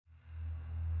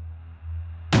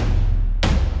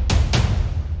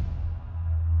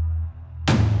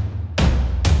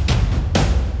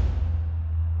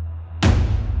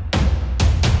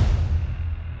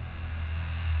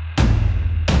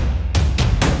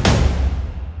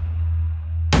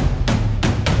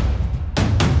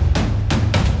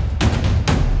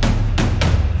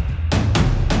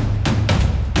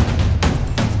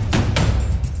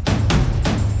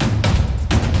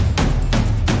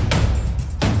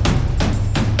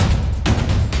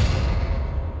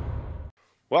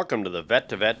Welcome to the Vet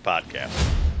to Vet podcast.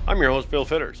 I'm your host, Bill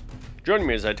Fitters. Join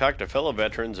me as I talk to fellow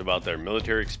veterans about their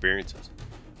military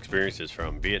experiences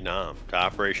from Vietnam to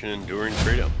Operation Enduring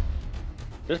Freedom.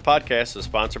 This podcast is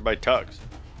sponsored by Tugs,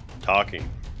 talking,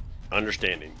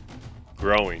 understanding,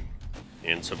 growing,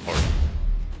 and supporting.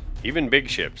 Even big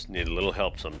ships need a little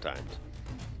help sometimes.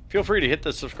 Feel free to hit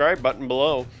the subscribe button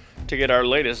below to get our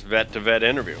latest Vet to Vet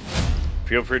interview.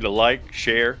 Feel free to like,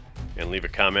 share, and leave a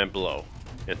comment below.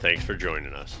 And thanks for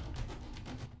joining us.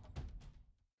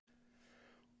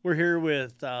 We're here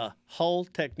with hull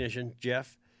technician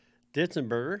Jeff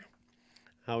Ditzenberger.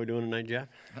 How are we doing tonight, Jeff?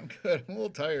 I'm good. I'm a little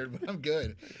tired, but I'm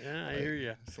good. Yeah, I hear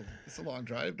you. It's a long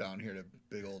drive down here to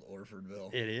big old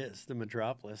Orfordville. It is, the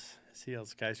metropolis. See all the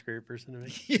skyscrapers in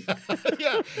it?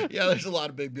 Yeah. There's a lot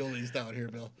of big buildings down here,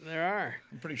 Bill. There are.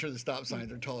 I'm pretty sure the stop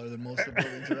signs are taller than most of the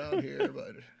buildings around here.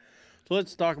 But so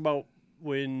let's talk about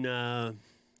when,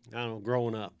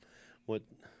 growing up.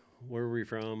 Where were we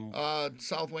from?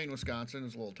 South Wayne, Wisconsin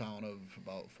is a little town of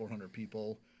about 400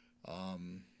 people.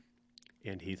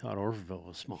 And he thought Orfordville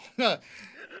was small.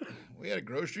 We had a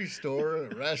grocery store,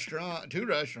 a restaurant, 2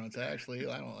 restaurants actually.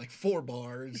 I don't know, like 4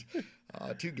 bars,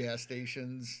 2 gas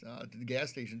stations. The gas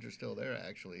stations are still there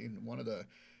actually. And one of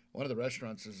the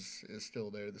restaurants is still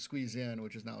there. The Squeeze Inn,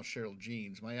 which is now Cheryl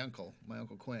Jean's. My uncle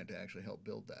Quint actually helped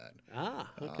build that.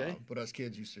 Ah, okay. But us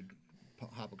kids used to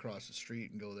hop across the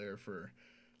street and go there for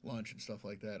lunch and stuff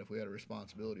like that if we had a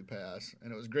responsibility pass.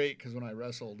 And it was great because when I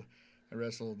wrestled in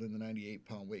the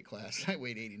 98-pound weight class. I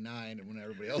weighed 89, and when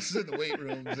everybody else was in the weight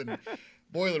rooms and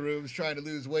boiler rooms trying to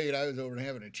lose weight, I was over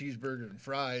having a cheeseburger and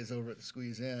fries over at the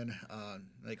Squeeze Inn.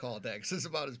 They call it that because it's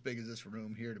about as big as this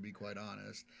room here, to be quite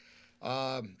honest.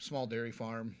 Small dairy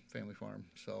farm, family farm.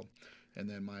 So, and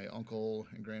then my uncle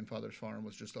and grandfather's farm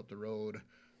was just up the road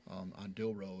on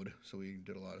Dill Road. So we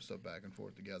did a lot of stuff back and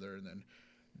forth together. And then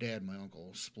Dad and my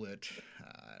uncle split.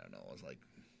 I don't know, it was like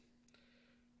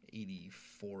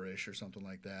 84-ish or something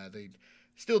like that. They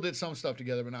still did some stuff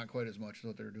together, but not quite as much as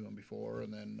what they were doing before.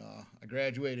 And then I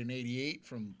graduated in 88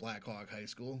 from Black Hawk High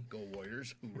School. Go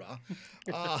Warriors. Hoorah.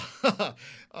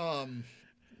 And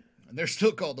they're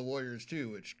still called the Warriors,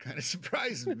 too, which kind of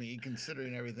surprises me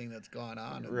considering everything that's gone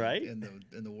on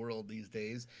in the world these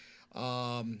days.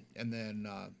 And then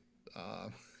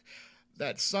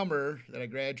that summer that I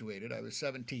graduated, I was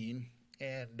 17,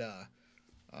 and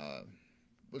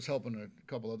was helping a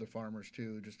couple other farmers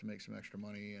too, just to make some extra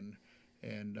money,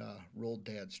 and rolled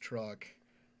Dad's truck,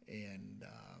 and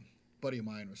a buddy of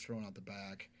mine was thrown out the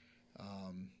back.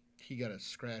 He got a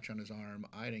scratch on his arm.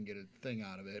 I didn't get a thing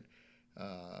out of it,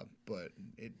 but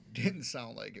it didn't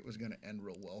sound like it was going to end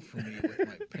real well for me with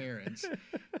my parents.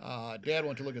 Dad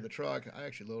went to look at the truck. I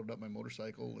actually loaded up my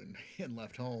motorcycle and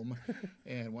left home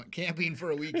and went camping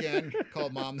for a weekend.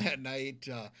 Called Mom that night.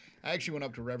 I actually went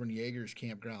up to Reverend Yeager's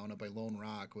campground up by Lone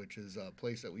Rock, which is a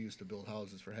place that we used to build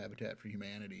houses for Habitat for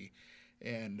Humanity,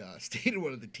 and stayed in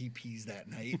one of the teepees that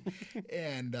night.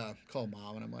 And called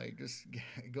Mom, and I'm like, just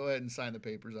go ahead and sign the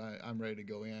papers. I'm ready to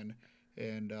go in.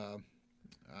 And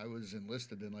I was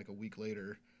enlisted in like a week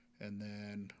later, and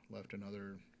then left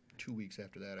another 2 weeks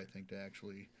after that, I think, to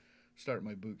actually start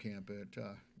my boot camp at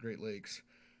Great Lakes.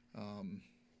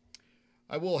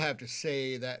 I will have to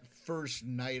say that first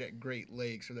night at Great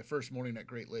Lakes, or the first morning at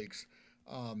Great Lakes,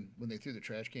 when they threw the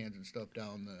trash cans and stuff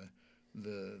down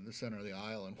the center of the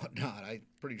aisle and whatnot, I'm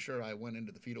pretty sure I went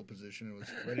into the fetal position and was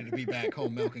ready to be back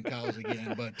home milking cows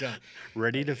again. But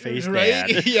ready to face right?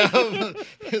 Dad. Yeah,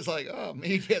 it's like, oh,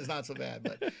 maybe it's not so bad,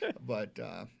 but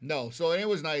no. So it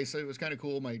was nice. It was kind of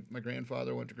cool. My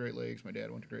grandfather went to Great Lakes. My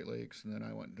dad went to Great Lakes, and then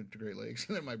I went to Great Lakes,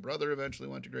 and then my brother eventually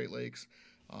went to Great Lakes.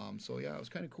 So yeah, it was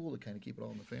kind of cool to kind of keep it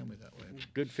all in the family that way.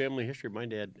 Good family history. My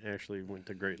dad actually went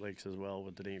to Great Lakes as well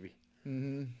with the Navy.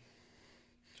 Mm-hmm.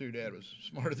 So your dad was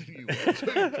smarter than you were. That's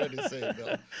what you're trying to say,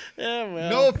 Bill. Yeah, well.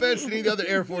 No offense to any of the other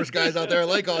Air Force guys out there. I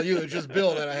like all you. It's just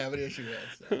Bill that I have an issue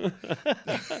with.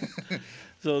 So.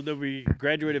 So then we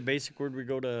graduated basic. Where'd we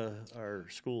go to our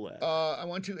school at? I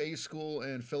went to a school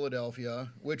in Philadelphia,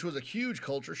 which was a huge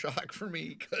culture shock for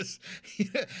me because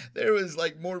there was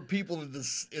like more people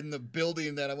in the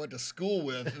building that I went to school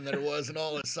with than there was in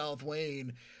all of South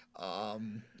Wayne.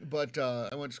 But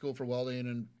I went to school for welding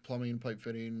and plumbing, pipe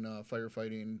fitting,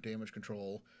 firefighting, damage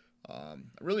control. I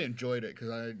really enjoyed it because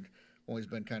I'd always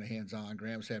been kind of hands-on.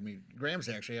 Grams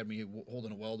actually had me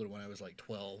holding a welder when I was like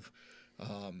 12.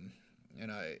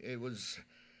 And it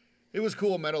was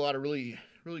cool. Met a lot of really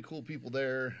cool people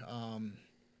there.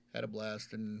 Had a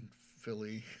blast in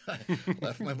Philly.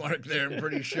 Left my mark there, I'm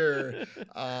pretty sure.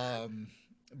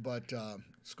 But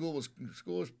school was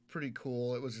pretty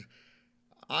cool. It was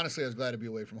honestly, I was glad to be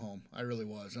away from home. I really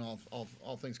was, and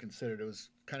all things considered, it was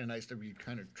kind of nice to be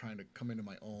kind of trying to come into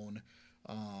my own.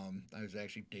 I was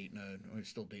actually I was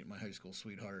still dating my high school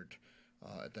sweetheart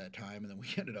at that time, and then we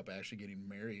ended up actually getting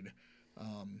married.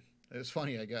 It was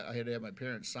funny. I had to have my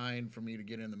parents sign for me to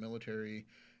get in the military,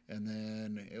 and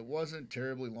then it wasn't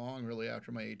terribly long, really,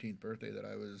 after my 18th birthday that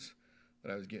I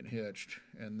was getting hitched,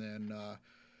 and then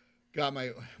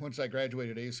once I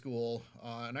graduated A school,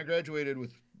 and I graduated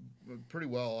with pretty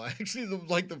well. Actually, it was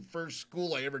like the first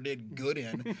school I ever did good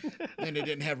in, and it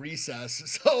didn't have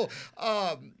recess. So,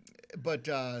 but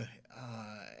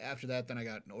after that, then I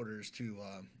got orders to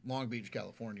Long Beach,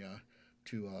 California,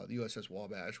 to the USS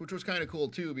Wabash, which was kind of cool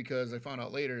too, because I found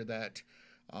out later that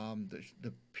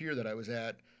the pier that I was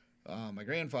at, my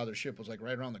grandfather's ship was like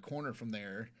right around the corner from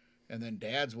there. And then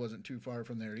Dad's wasn't too far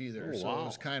from there either. Oh, so wow. it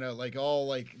was kind of like all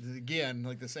like, again,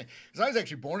 like the same. Because I was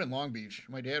actually born in Long Beach.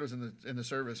 My dad was in the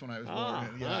service when I was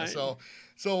born. Yeah. Right.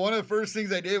 So one of the first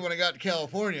things I did when I got to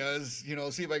California is,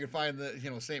 see if I could find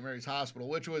the, St. Mary's Hospital,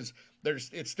 which was,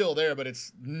 it's still there, but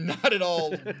it's not at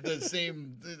all the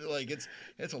same. Like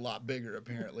it's a lot bigger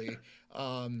apparently.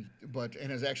 And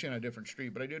it's actually on a different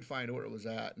street, but I did find where it was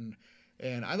at.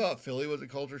 And I thought Philly was a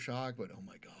culture shock, but oh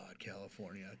my God,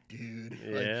 California, dude.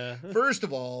 Yeah. Like, first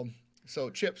of all, so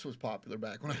Chips was popular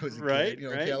back when I was a Right, kid.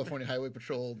 right. California Highway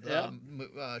Patrol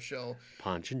show.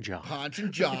 Ponch and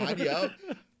John, yep.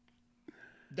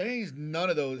 There ain't none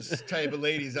of those type of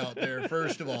ladies out there,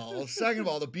 first of all. Second of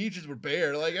all, the beaches were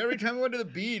bare. Like, every time I went to the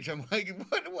beach, I'm like,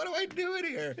 what am I doing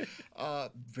here?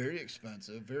 Very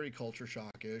expensive, very culture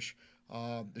shockish.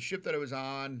 The ship that I was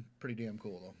on, pretty damn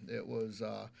cool, though. It was...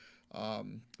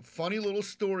 funny little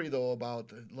story though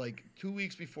about like 2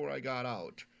 weeks before I got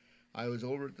out, I was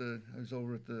over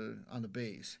on the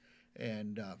base,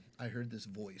 and I heard this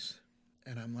voice,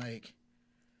 and I'm like,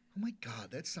 oh my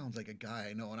God, that sounds like a guy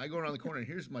I know. And I go around the corner, and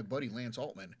here's my buddy Lance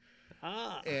Altman.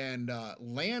 And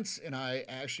Lance and I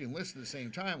actually enlisted at the same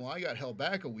time. Well, I got held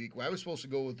back a week. Well, I was supposed to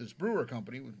go with this brewer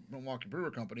company, with Milwaukee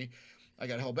Brewer Company. I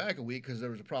got held back a week because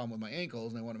there was a problem with my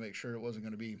ankles, and they wanted to make sure it wasn't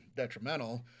going to be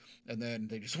detrimental. And then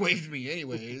they just waived me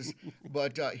anyways.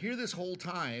 But here this whole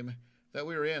time that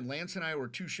we were in, Lance and I were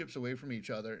 2 ships away from each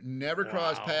other, never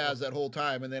crossed paths that whole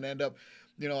time, and then end up,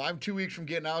 I'm 2 weeks from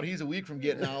getting out, he's a week from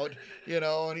getting out,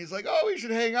 and he's like, oh, we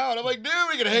should hang out. I'm like, dude,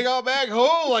 we can hang out back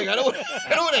home. Like, I don't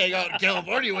want to hang out in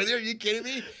California with you. Are you kidding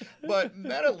me? But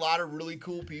met a lot of really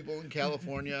cool people in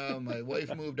California. My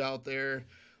wife moved out there.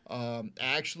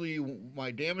 Actually,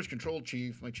 my damage control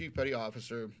chief, my chief petty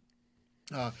officer,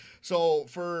 so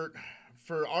for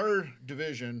our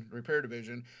division, repair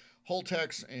division, hull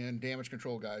techs and damage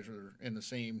control guys were in the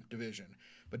same division.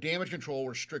 But damage control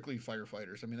were strictly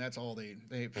firefighters. I mean, that's all they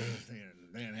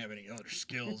didn't have any other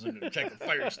skills, and to check the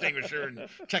fire extinguisher and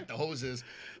check the hoses.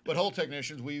 But hull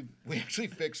technicians, we actually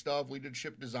fixed stuff. We did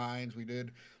ship designs. We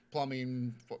did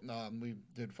plumbing. We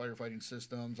did firefighting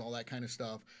systems, all that kind of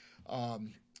stuff.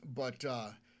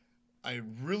 I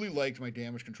really liked my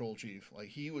damage control chief. Like,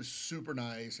 he was super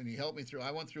nice, and he helped me through.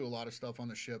 I went through a lot of stuff on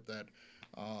the ship that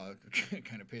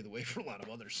kind of paved the way for a lot of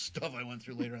other stuff I went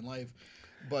through later in life.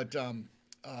 But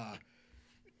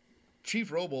Chief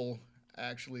Roble,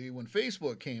 actually, when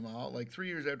Facebook came out, like 3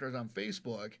 years after I was on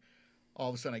Facebook, all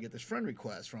of a sudden I get this friend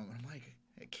request from him. I'm like,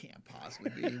 it can't possibly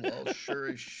be. Well, sure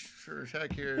as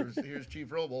heck, here's Chief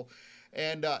Roble.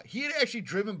 And he had actually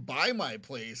driven by my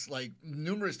place like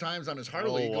numerous times on his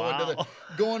Harley,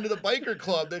 going to the biker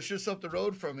club that's just up the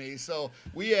road from me. So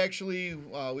we actually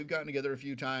we've gotten together a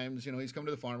few times. He's come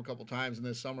to the farm a couple times, and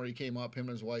this summer he came up. Him and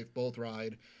his wife both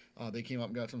ride. They came up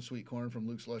and got some sweet corn from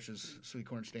Luke's Lush's sweet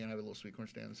corn stand. I have a little sweet corn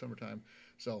stand in the summertime.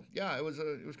 So yeah, it was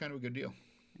kind of a good deal.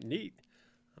 Neat.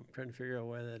 I'm trying to figure out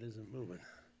why that isn't moving.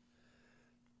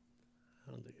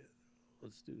 I don't think it.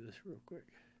 Let's do this real quick.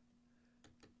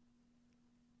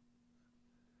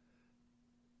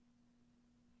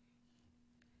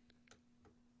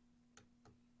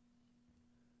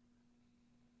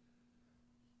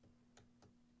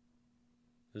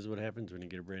 This is what happens when you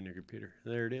get a brand new computer.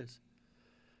 There it is.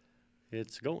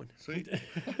 It's going. Sweet.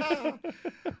 I'm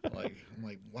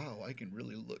like, wow, I can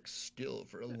really look still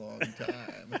for a long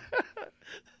time.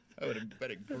 That would have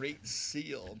been a great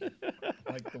seal,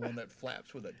 like the one that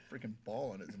flaps with a freaking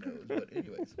ball on his nose. But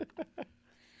anyways.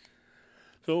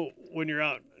 So when you're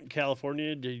out in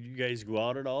California, did you guys go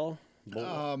out at all?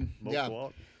 Both yeah. Go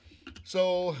out?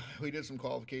 So we did some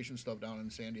qualification stuff down in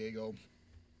San Diego.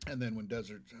 And then when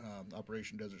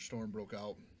Operation Desert Storm broke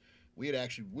out, we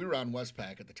were on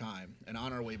Westpac at the time, and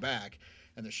on our way back,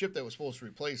 and the ship that was supposed to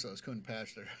replace us couldn't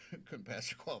pass their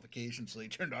qualifications, so they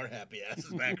turned our happy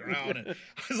asses back around. And I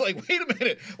was like, wait a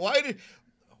minute,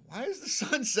 why is the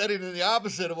sun setting in the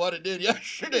opposite of what it did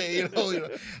yesterday?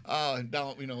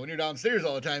 Down, when you're downstairs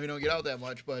all the time, you don't get out that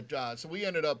much. But so we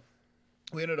ended up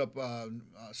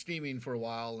steaming for a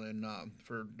while and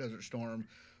for Desert Storm.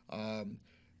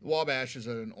 Wabash is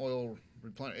an oil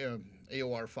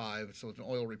AOR 5, so it's an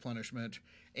oil replenishment,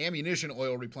 ammunition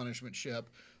oil replenishment ship.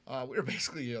 We were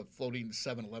basically a floating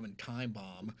 7-Eleven time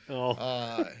bomb.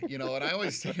 Oh. And I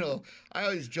always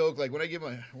joke, like when I give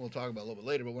we'll talk about it a little bit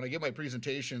later, but when I give my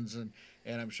presentations and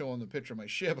I'm showing the picture of my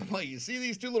ship, I'm like, you see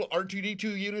these two little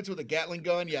R2-D2 units with a Gatling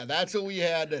gun? Yeah, that's what we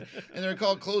had. And they're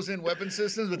called close-in weapon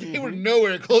systems, but they were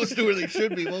nowhere close to where they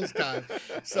should be most time.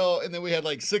 So, and then we had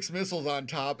like 6 missiles on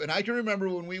top. And I can remember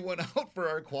when we went out for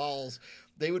our quals,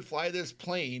 they would fly this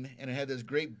plane, and it had this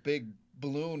great big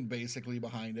balloon basically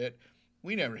behind it.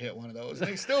 We never hit one of those,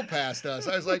 and they still passed us.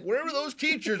 I was like, where were those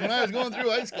teachers when I was going through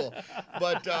high school?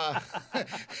 But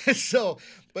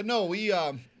no, we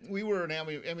were an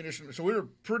ammunition, so we were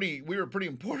pretty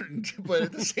important. But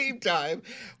at the same time,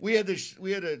 we had for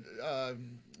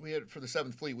the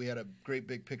 7th Fleet, we had a great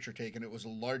big picture taken. It was the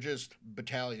largest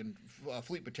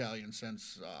fleet battalion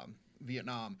since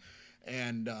Vietnam,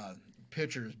 and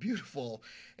picture is beautiful,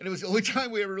 and it was the only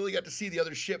time we ever really got to see the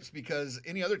other ships, because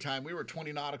any other time we were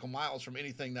 20 nautical miles from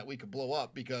anything that we could blow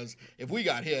up, because if we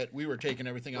got hit, we were taking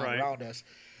everything out around us.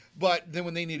 But then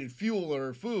when they needed fuel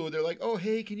or food, they're like, oh,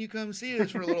 hey, can you come see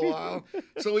us for a little while?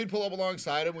 So we'd pull up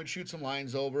alongside them, we'd shoot some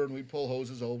lines over, and we'd pull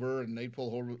hoses over, and they'd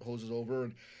pull hoses over,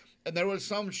 and there was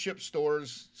some ship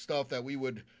stores stuff that we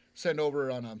would send over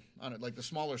on a like the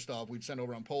smaller stuff we'd send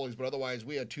over on pulleys, but otherwise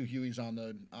we had 2 Hueys on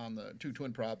the 2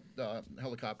 twin prop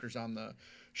helicopters on the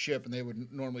ship, and they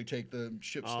would normally take the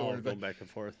ship stores. Go back and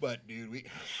forth. But dude, we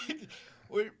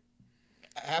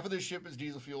half of this ship is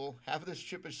diesel fuel, half of this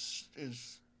ship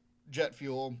is jet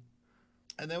fuel.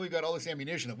 And then we've got all this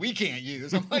ammunition that we can't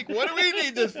use. I'm like, what do we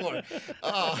need this for?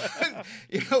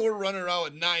 We're running around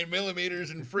with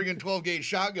 9mm and friggin' 12-gauge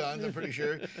shotguns, I'm pretty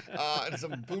sure, and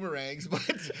some boomerangs.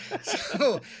 But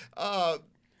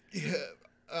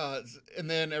and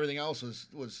then everything else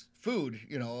was food,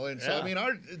 And so I mean,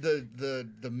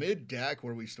 the mid deck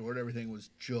where we stored everything was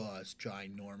just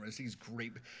ginormous. These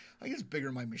great. I guess bigger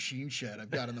than my machine shed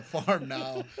I've got on the farm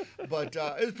now, but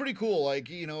it was pretty cool. Like,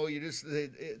 you just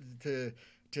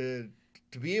to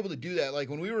be able to do that. Like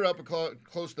when we were up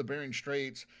close to the Bering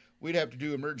Straits, we'd have to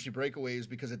do emergency breakaways,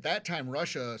 because at that time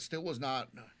Russia still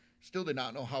did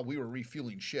not know how we were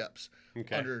refueling ships.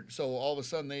 Okay. So all of a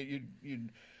sudden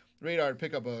you'd radar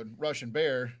pick up a Russian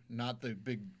Bear, not the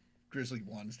big Grizzly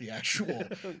ones, the actual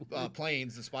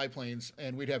planes, the spy planes,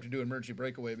 and we'd have to do an emergency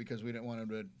breakaway because we didn't want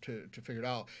them to figure it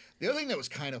out. The other thing that was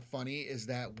kind of funny is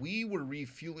that we were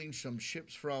refueling some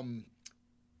ships from,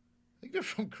 I think they're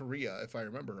from Korea, if I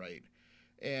remember right.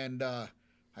 And I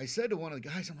said to one of the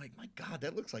guys, I'm like, my God,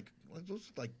 that looks like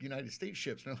United States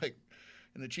ships. And they're like,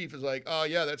 and the chief is like, oh,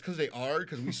 yeah, that's because they are,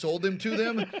 because we sold them to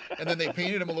them, and then they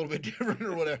painted them a little bit different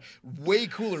or whatever. Way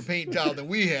cooler paint job than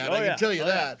we had, I can tell you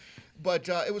that. Yeah. But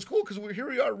it was cool, because here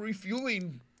we are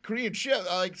refueling Korean ship.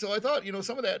 So I thought,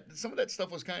 some of that stuff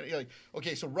was kind of like,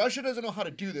 okay, so Russia doesn't know how to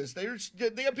do this.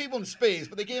 They have people in space,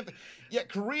 but they can't. Yet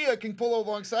Korea can pull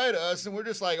alongside us, and we're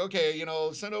just like, okay,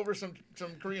 send over some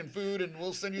Korean food, and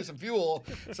we'll send you some fuel.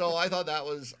 So I thought that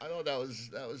was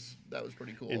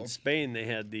pretty cool. In Spain, they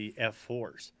had the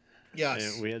F4s.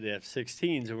 Yes, and we had the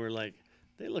F-16s, and we're like,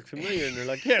 they look familiar, and they're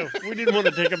like, yeah, we didn't want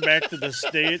to take them back to the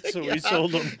States, so we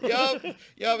sold them. Yep.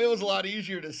 It was a lot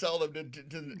easier to sell them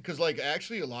because, like,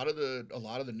 actually, a lot of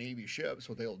the Navy ships,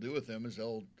 what they'll do with them is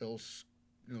they'll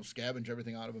scavenge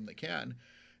everything out of them they can,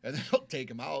 and then they'll take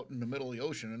them out in the middle of the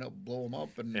ocean and they'll blow them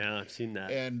up. And yeah, I've seen that.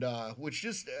 And which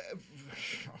just,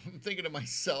 I'm thinking to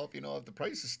myself, if the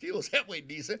price of steel is halfway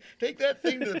decent, take that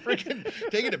thing to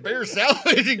take it to Bear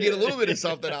Salvage and get a little bit of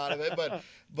something out of it.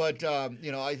 But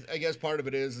I guess part of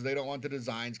it is they don't want the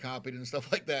designs copied and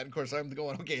stuff like that. And of course, I'm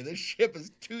going, okay, this ship is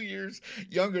 2 years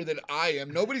younger than I am.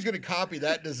 Nobody's going to copy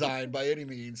that design by any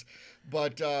means.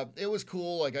 But it was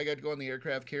cool. Like, I got to go on the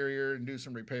aircraft carrier and do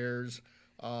some repairs.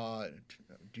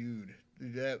 Dude,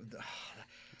 that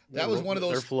was one of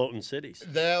those. They're floating cities.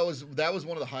 That was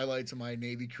one of the highlights of my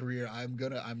Navy career. I'm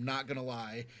not gonna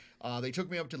lie. They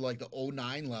took me up to like the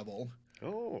 09 level.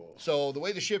 Oh. So the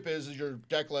way the ship is your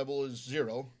deck level is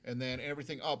 0, and then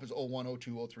everything up is 01,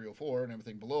 02, 03, 04, and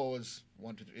everything below is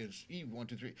 1, 2,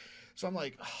 3. So I'm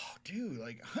like, oh, dude,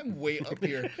 like I'm way up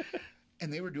here.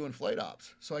 And they were doing flight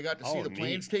ops, so I got to see the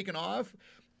planes taking off.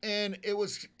 And it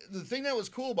was the thing that was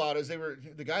cool about it is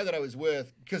the guy that I was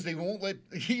with, because they won't let,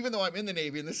 even though I'm in the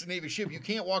Navy and this is a Navy ship, you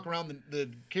can't walk around the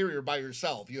carrier by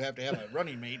yourself. You have to have a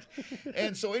running mate.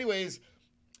 And so anyways,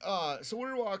 so we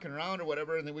were walking around or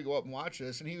whatever, and then we go up and watch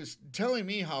this, and he was telling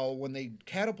me how when they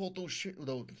catapult those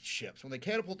ships, when they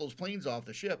catapult those planes off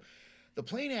the ship, the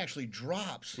plane actually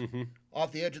drops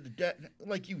off the edge of the deck.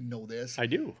 Like, you know this. I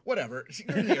do. Whatever.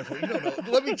 You're in the airport. You don't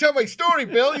know. Let me tell my story,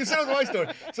 Bill. You said it was my story.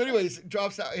 So anyways,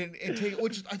 drops out and take it,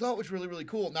 which I thought was really, really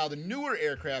cool. Now, the newer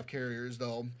aircraft carriers,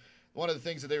 though, one of the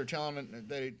things that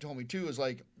they told me, too, is,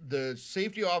 like, the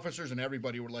safety officers and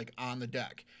everybody were, like, on the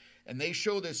deck. And they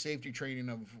show this safety training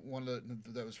of one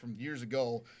of that was from years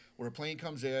ago, where a plane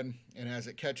comes in, and as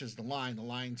it catches the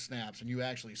line snaps, and you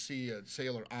actually see a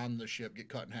sailor on the ship get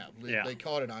cut in half. Yeah. They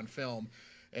caught it on film,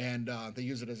 and they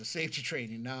use it as a safety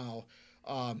training now.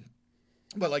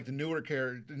 But like the newer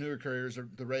carriers,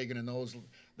 the Reagan and those,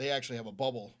 they actually have a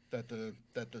bubble that the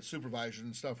supervisors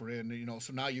and stuff are in. You know,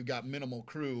 so now you've got minimal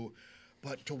crew,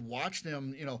 but to watch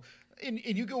them, you know, and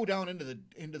you go down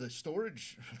into the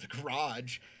storage, the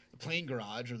garage. The plane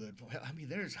garage,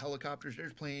 there's helicopters,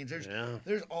 there's planes,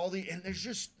 there's all and there's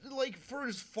just, like, for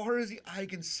as far as the eye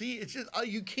can see, it's just,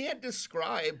 you can't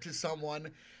describe to someone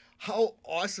how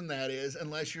awesome that is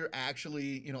unless you're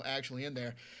actually in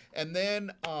there. And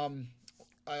then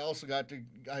I also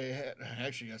I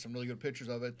actually got some really good pictures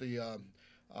of it. The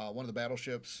one of the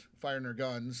battleships firing their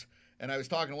guns, and I was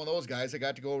talking to one of those guys. I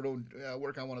got to go over to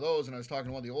work on one of those, and I was talking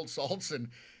to one of the old salts,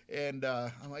 and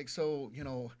I'm like, so, you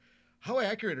know, how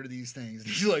accurate are these things?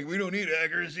 And he's like, we don't need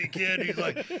accuracy, kid. He's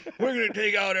like, we're going to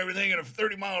take out everything in a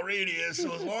 30-mile radius.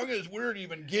 So as long as we're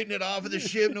even getting it off of the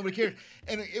ship, nobody cares.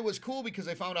 And it was cool because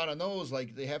I found out on those,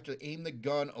 like, they have to aim the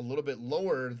gun a little bit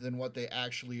lower than what they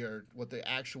actually are, what the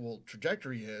actual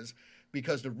trajectory is,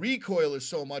 because the recoil is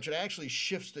so much, it actually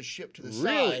shifts the ship to the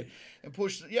side and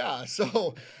pushes it. Yeah.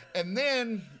 So, and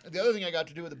then the other thing I got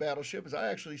to do with the battleship is I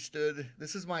actually stood,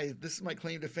 this is my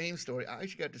claim to fame story. I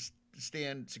actually got to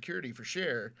stand security for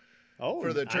Cher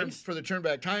for the turn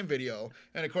back time video.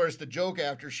 And of course the joke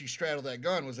after she straddled that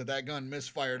gun was that gun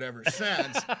misfired ever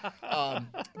since.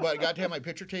 But I got to have my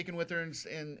picture taken with her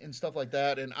and stuff like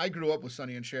that. And I grew up with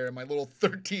Sonny and Cher, my little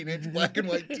 13-inch black and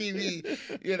white TV,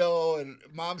 you know, and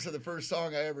Mom said the first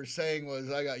song I ever sang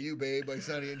was I Got You Babe by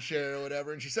Sonny and Cher or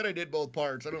whatever. And she said I did both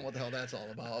parts. I don't know what the hell that's all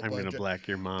about. I'm going to black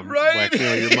your mom. Right?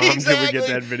 Blackmail your mom Exactly. till we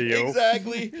get that video.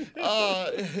 Exactly.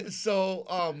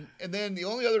 And then the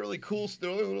only other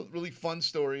really fun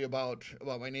story about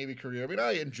my Navy career. I mean,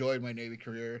 I enjoyed my Navy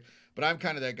career, but I'm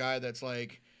kind of that guy that's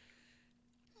like,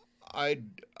 I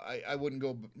wouldn't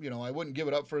go, you know, I wouldn't give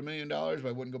it up for $1 million, but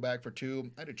I wouldn't go back for $2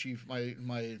 million. I had a chief,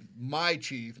 my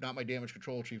chief, not my damage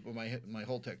control chief, but my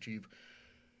hull tech chief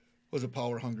was a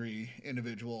power hungry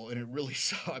individual, and it really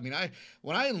saw. I mean,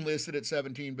 when I enlisted at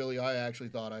 17, Billy, I actually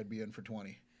thought I'd be in for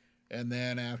 20. And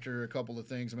then after a couple of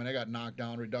things, I mean, I got knocked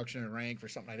down, reduction in rank for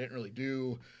something I didn't really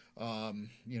do.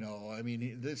 You know, I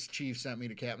mean, this chief sent me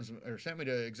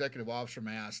to executive officer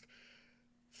mast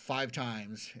 5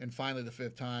 times, and finally the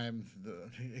 5th time, the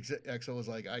XO was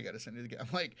like, I got to send you the guy. I'm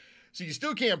like, so you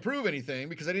still can't prove anything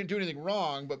because I didn't do anything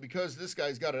wrong, but because this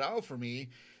guy's got it out for me,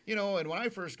 you know. And when I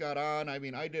first got on, I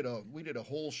mean, we did a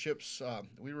whole ship's,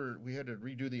 we had to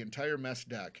redo the entire mess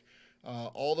deck.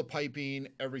 All the piping,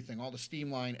 everything, all the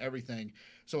steam line, everything.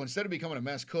 So instead of becoming a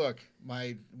mess cook,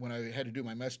 when I had to do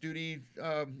my mess duty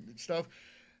stuff,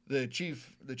 the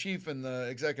chief and the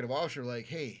executive officer were like,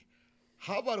 hey,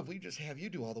 how about if we just have you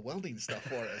do all the welding stuff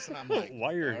for us? And I'm like,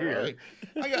 while you're here. Right.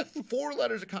 I got 4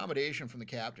 letters of commendation from the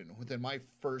captain within my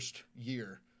first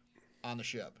year on the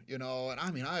ship, you know. And I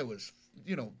mean, I was,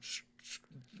 you know,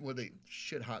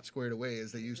 shit hot squared away,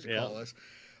 as they used to call us.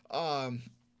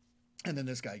 And then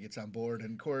this guy gets on board,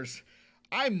 and of course,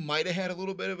 I might have had a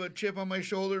little bit of a chip on my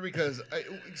shoulder because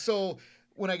so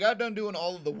when I got done doing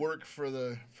all of the work for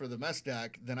the mess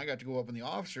deck, then I got to go up in the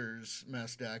officers'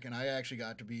 mess deck, and I actually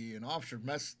got to be an officer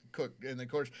mess cook. And of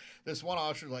course, this one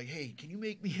officer was like, "Hey, can you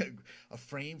make me a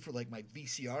frame for like my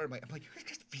VCR?" I'm like, "You're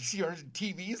just VCRs and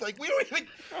TVs? Like, we don't even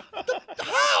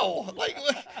how like."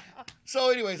 So,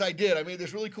 anyways, I did. I made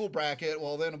this really cool bracket.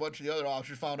 Well, then a bunch of the other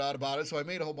officers found out about it, so I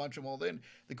made a whole bunch of them. Well, then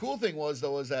the cool thing was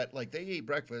that like they ate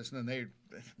breakfast and then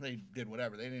they did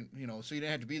whatever. They didn't, you know, so you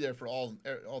didn't have to be there for all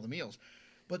the meals.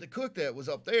 But the cook that was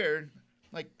up there,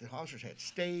 like the officers had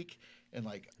steak and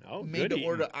like made to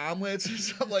order omelets and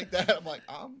stuff like that. I'm like,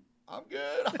 I'm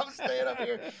good. I'm staying up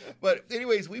here. But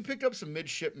anyways, we picked up some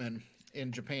midshipmen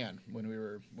in Japan when we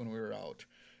were out.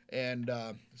 And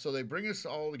so they bring us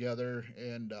all together,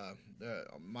 and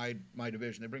my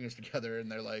division, they bring us together, and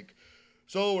they're like,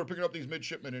 so we're picking up these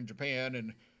midshipmen in Japan,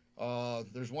 and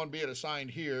there's one being assigned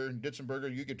here, and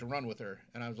Ditzenberger, you get to run with her.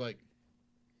 And I was like,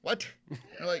 what? And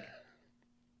they're like,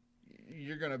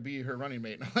 you're gonna be her running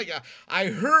mate. And I'm like, I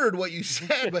heard what you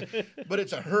said, but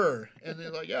it's a her. And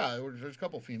they're like, yeah, there's a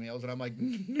couple females. And I'm like,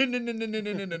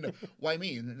 no. Why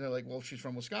me? And they're like, well, she's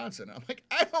from Wisconsin. I'm like,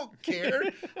 I don't care.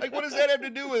 Like, what does that have to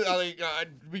do with? Like,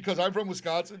 because I'm from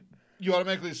Wisconsin, you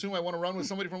automatically assume I want to run with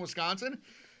somebody from Wisconsin.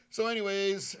 So,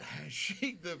 anyways,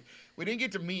 we didn't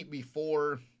get to meet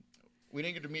before.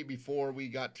 We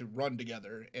got to run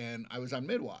together, and I was on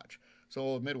mid-watch.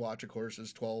 So mid-watch, of course,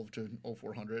 is 12 to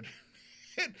 0400.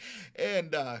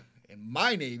 and in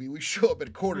my Navy, we show up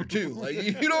at 1:45. Like,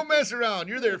 you don't mess around.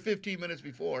 You're there 15 minutes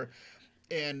before.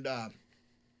 And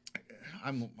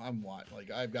I'm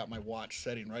like, I've got my watch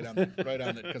setting right on it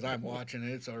because I'm watching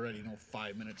it. It's already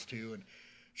 5 minutes to, and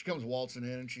she comes waltzing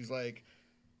in, and she's like,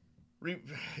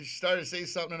 she started to say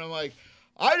something, and I'm like,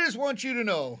 I just want you to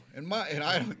know, and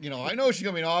I know she's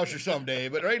gonna be an officer someday,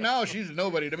 but right now she's a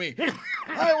nobody to me.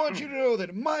 I want you to know that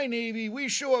in my Navy we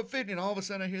show up fit, and all of a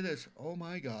sudden I hear this. Oh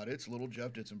my God, it's little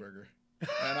Jeff Ditzenberger,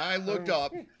 and I looked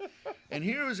up, and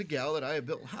here was a gal that I had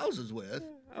built houses with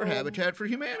for Habitat for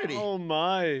Humanity. Oh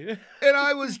my! And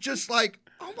I was just like,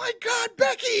 oh my God,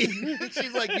 Becky!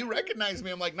 She's like, you recognize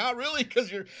me? I'm like, not really,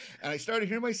 because you're. And I started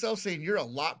hearing myself saying, you're a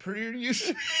lot prettier than you used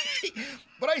to be.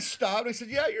 But I stopped. I said,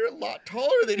 yeah, you're a lot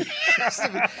taller than you used to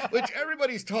be. Which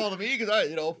everybody's tall to me because I,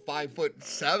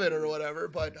 5'7" or whatever.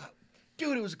 But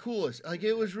dude, it was the coolest. Like,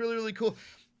 it was really, really cool.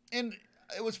 And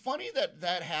it was funny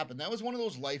that happened. That was one of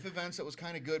those life events that was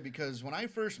kind of good because when I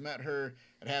first met her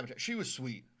at Habitat, she was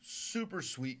sweet, super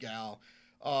sweet gal.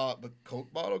 But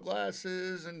Coke bottle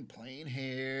glasses and plain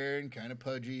hair and kind of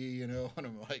pudgy, and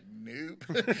I'm like, nope.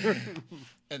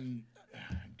 And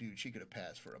dude, she could have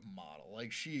passed for a model.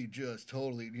 Like, she just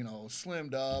totally,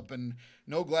 slimmed up and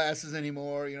no glasses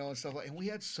anymore, and stuff like. And we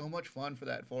had so much fun for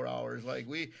that 4 hours. Like,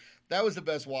 that was the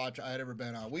best watch I had ever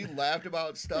been on. We laughed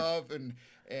about stuff and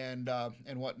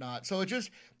whatnot. So it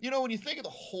just, when you think of the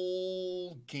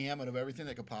whole gamut of everything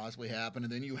that could possibly happen,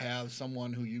 and then you have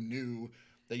someone who you knew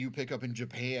that you pick up in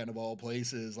Japan of all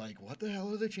places, like, what the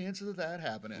hell are the chances of that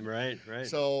happening? Right.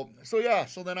 So yeah.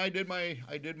 So then I did my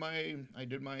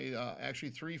actually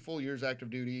 3 full years active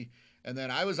duty, and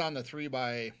then I was on the 3x,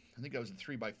 I think I was the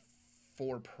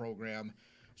 3x4 program,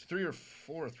 so 3 or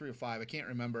 4 or 3 or 5, I can't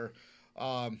remember.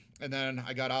 And then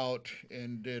I got out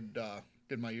and did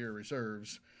my year of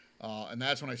reserves, and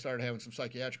that's when I started having some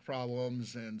psychiatric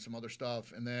problems and some other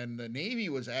stuff. And then the Navy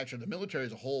was actually, the military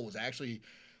as a whole was actually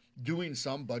doing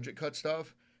some budget cut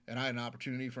stuff, and I had an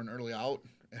opportunity for an early out.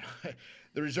 And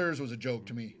the reserves was a joke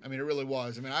to me. I mean, it really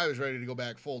was. I mean, I was ready to go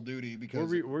back full duty because.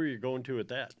 Where were you going to at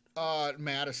that?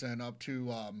 Madison up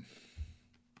to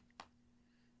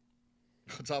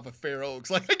it's off of Fair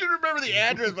Oaks. Like, I can remember the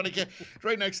address, but I can't. It's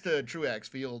right next to Truax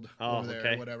Field over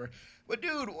there, or whatever. But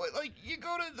dude, like, you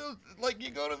go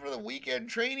to for the weekend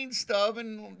training stuff,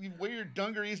 and you wear your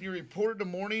dungarees, and you report in the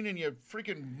morning, and you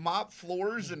freaking mop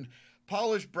floors and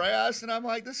polish brass, and I'm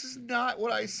like, this is not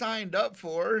what I signed up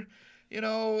for, and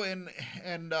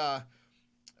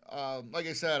like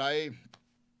I said,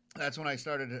 that's when I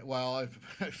started. Well,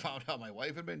 I found out my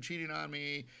wife had been cheating on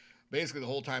me basically the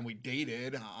whole time we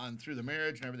dated on through the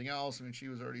marriage and everything else. I mean, she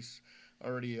was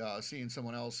already seeing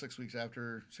someone else 6 weeks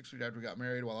after we got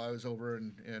married, while I was over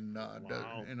in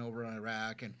over in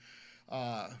Iraq. And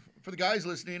for the guys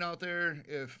listening out there,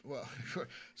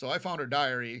 so I found her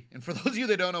diary, and for those of you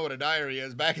that don't know what a diary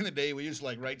is, back in the day we used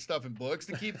to write stuff in books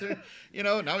to keep there.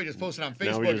 Now we just post it on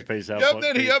Facebook. Now we just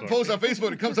post posts on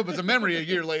Facebook. It comes up as a memory a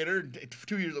year later,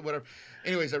 2 years, whatever.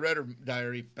 Anyways, I read her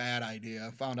diary. Bad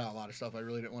idea. Found out a lot of stuff I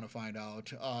really didn't want to find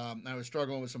out. I was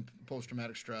struggling with some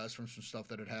post-traumatic stress from some stuff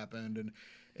that had happened,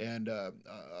 and a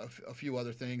few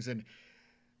other things. And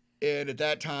at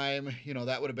that time,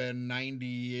 that would have been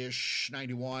 90-ish,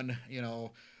 91,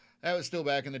 that was still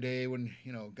back in the day when,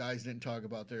 guys didn't talk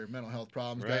about their mental health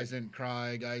problems. Right. Guys didn't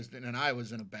cry. And I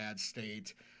was in a bad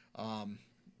state.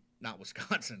 Not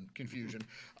Wisconsin confusion.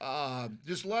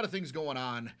 Just a lot of things going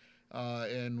on.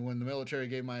 And when the military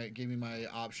gave me my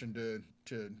option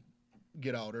to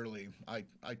get out early,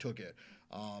 I took it.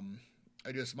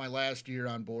 My last year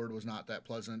on board was not that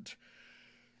pleasant.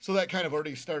 So that kind of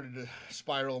already started to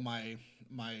spiral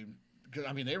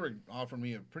because they were offering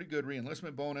me a pretty good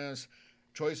re-enlistment bonus,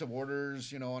 choice of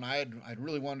orders, and I'd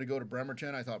really wanted to go to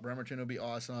Bremerton. I thought Bremerton would be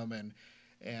awesome,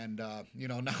 and now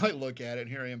I look at it, and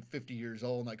here I am, 50 years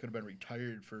old, and I could have been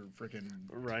retired for freaking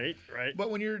right. But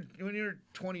when you're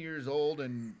 20 years old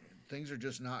and things are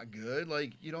just not good,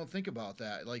 like, you don't think about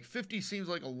that. Like, 50 seems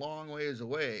like a long ways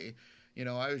away.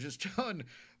 I was just telling a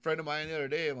friend of mine the other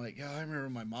day, I'm like, I remember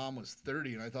my mom was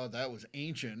 30, and I thought that was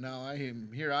ancient. Now I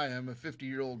am a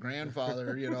 50-year-old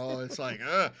grandfather, it's like,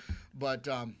 but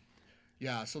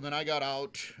Yeah, so then I got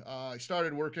out. I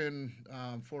started working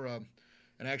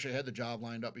and actually I had the job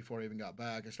lined up before I even got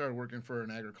back. I started working for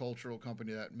an agricultural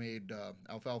company that made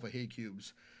alfalfa hay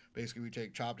cubes. Basically, we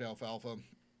take chopped alfalfa,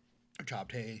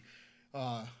 chopped hay,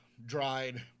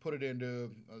 dried, put it into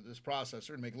this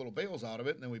processor and make little bales out of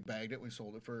it, and then we bagged it. We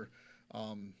sold it for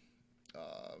um,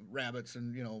 rabbits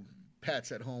and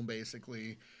pets at home,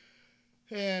 basically.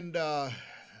 And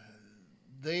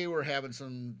they were having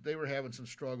some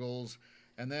struggles.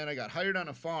 And then I got hired on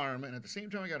a farm, and at the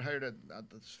same time I got hired at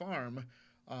this farm,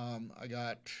 I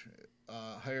got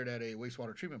hired at a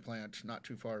wastewater treatment plant not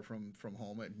too far from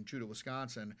home in Judah,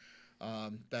 Wisconsin,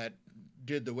 that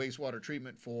did the wastewater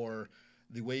treatment for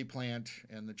the whey plant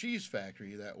and the cheese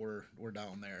factory that were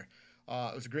down there.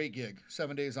 It was a great gig.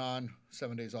 7 days on,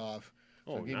 7 days off.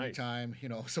 So it gave me time,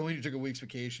 So when you took a week's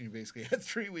vacation, you basically had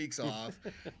 3 weeks off,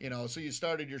 So you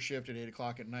started your shift at 8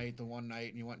 o'clock at night, the one night,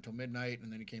 and you went until midnight,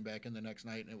 and then you came back in the next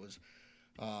night, and it was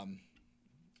 8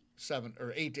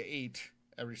 to 8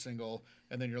 every single,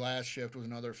 and then your last shift was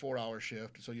another 4-hour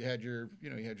shift. So you had your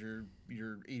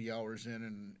 80 hours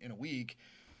in a week,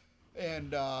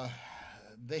 and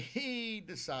they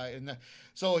decide, and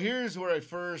so here's where I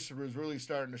first was really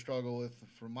starting to struggle with,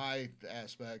 from my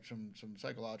aspect, some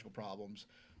psychological problems,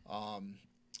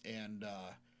 and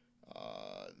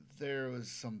there was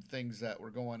some things that were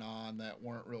going on that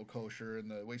weren't real kosher, and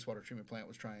the wastewater treatment plant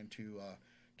was trying to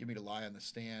get me to lie on the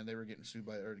stand. They were getting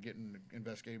getting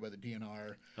investigated by the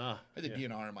DNR. I had the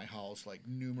DNR in my house like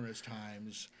numerous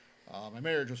times. My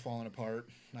marriage was falling apart.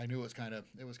 I knew it was kind of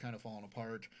falling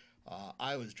apart.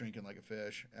 I was drinking like a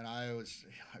fish, and I was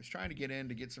trying to get in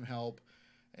to get some help,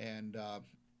 and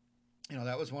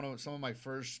that was some of my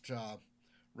first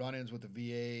run-ins with the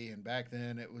VA. And back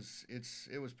then it was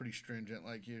pretty stringent.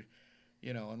 Like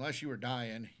unless you were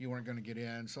dying, you weren't going to get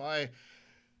in. So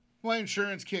my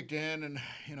insurance kicked in, and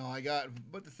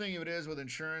but the thing of it is, with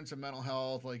insurance and mental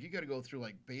health, like, you got to go through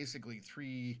like basically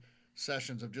 3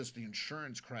 sessions of just the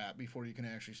insurance crap before you can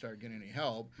actually start getting any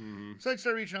help. Mm-hmm. So I'd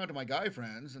start reaching out to my guy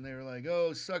friends, and they were like,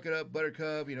 "Oh, suck it up,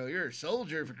 Buttercup. You're a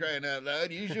soldier, for crying out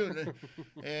loud. You should."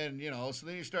 And so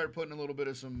then you start putting a little bit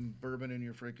of some bourbon in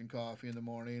your freaking coffee in the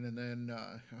morning, and then,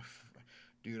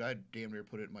 dude, I damn near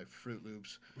put it in my Fruit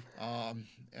Loops,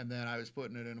 and then I was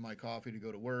putting it into my coffee to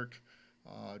go to work,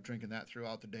 drinking that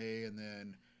throughout the day, and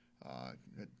then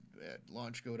at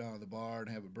lunch go down to the bar and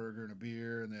have a burger and a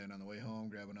beer, and then on the way home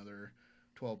grab another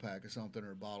 12-pack of something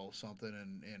or a bottle of something,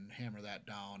 and hammer that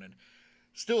down, and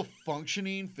still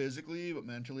functioning physically, but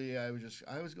mentally I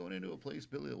was going into a place,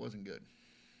 Billy, that wasn't good.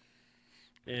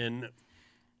 And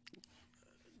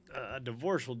a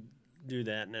divorce will do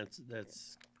that, and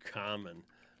that's common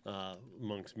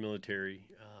amongst military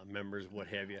members, what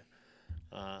have you.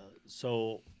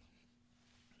 So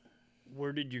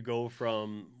where did you go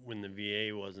from when the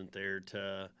VA wasn't there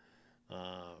to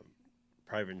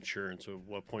private insurance? At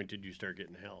what point did you start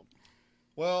getting help?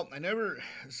 Well,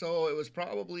 so it was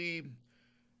probably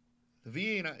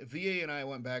the VA and I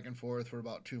went back and forth for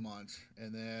about 2 months,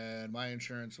 and then my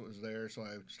insurance was there, so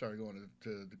I started going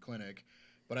to the clinic,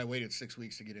 but I waited 6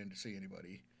 weeks to get in to see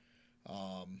anybody.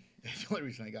 The only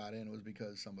reason I got in was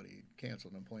because somebody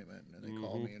canceled an appointment, and they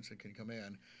called me and said, "Can you come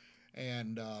in?"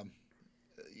 And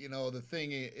the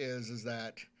thing is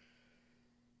that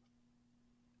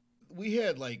we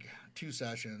had like 2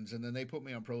 sessions, and then they put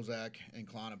me on Prozac and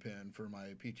Klonopin for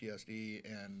my PTSD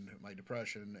and my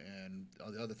depression and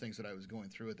all the other things that I was going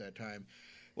through at that time.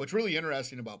 What's really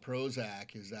interesting about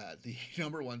Prozac is that the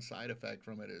number one side effect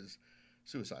from it is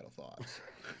suicidal thoughts.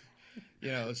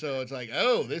 So it's like,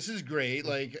 oh, this is great.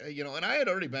 Like, and I had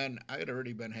already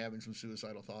been having some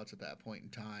suicidal thoughts at that point in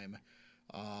time.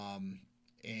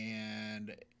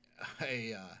 And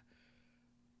I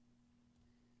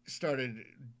started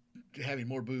having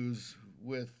more booze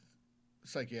with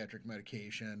psychiatric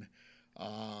medication.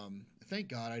 Thank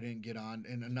God I didn't get on,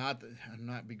 and I'm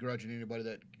not begrudging anybody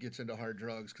that gets into hard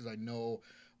drugs, because I know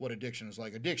what addiction is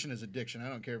like. Addiction is addiction. I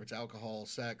don't care if it's alcohol,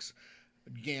 sex,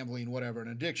 gambling, whatever. An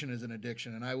addiction is an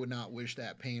addiction, and I would not wish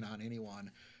that pain on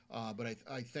anyone. But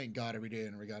I thank God every day I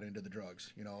never got into the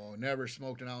drugs. Never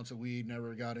smoked an ounce of weed,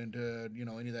 never got into,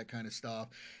 any of that kind of stuff.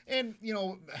 And,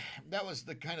 that was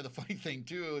the kind of the funny thing,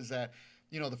 too, is that,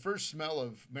 the first smell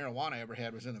of marijuana I ever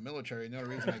had was in the military. And the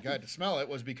only reason I got to smell it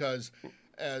was because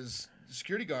as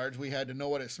security guards, we had to know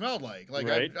what it smelled like. Like,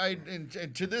 right.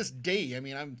 And to this day, I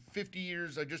mean, I'm 50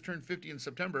 years, I just turned 50 in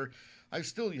September. I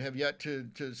still have yet to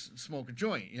smoke a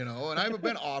joint, you know, and I've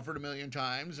been offered a million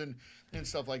times and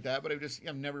stuff like that, but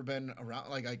I've never been around,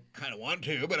 like I kind of want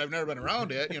to, but I've never been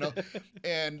around it, you know,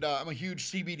 and I'm a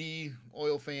huge CBD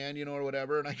oil fan, you know, or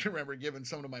whatever, and I can remember giving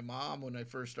some to my mom when I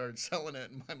first started selling it,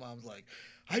 and my mom's like,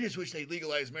 I just wish they'd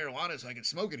legalize marijuana so I could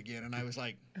smoke it again, and I was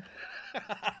like,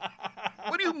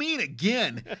 what do you mean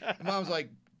again? And Mom's like,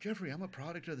 Jeffrey, I'm a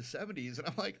product of the 70s. And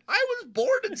I'm like, I was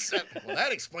born in 70s. Well,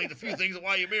 that explains a few things of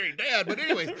why you married Dad. But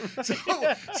anyways,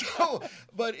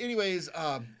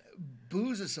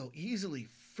 booze is so easily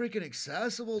freaking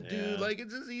accessible, dude. Yeah. Like,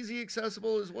 it's as easy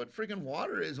accessible as what freaking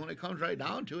water is when it comes right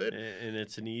down to it. And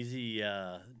it's an easy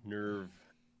nerve,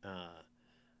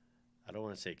 I don't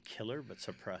want to say killer, but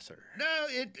suppressor. No,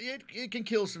 it can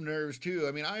kill some nerves too.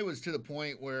 I mean, I was to the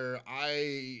point where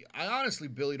I honestly,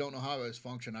 Billy, don't know how I was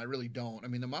functioning. I really don't. I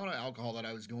mean, the amount of alcohol that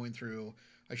I was going through,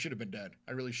 I should have been dead.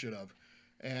 I really should have.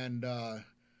 And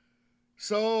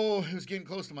so it was getting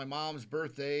close to my mom's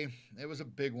birthday. It was a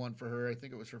big one for her. I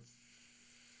think it was her.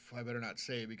 I better not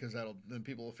say because then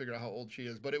people will figure out how old she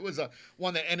is. But it was a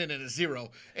one that ended in a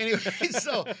 0. Anyway,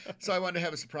 so I wanted to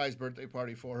have a surprise birthday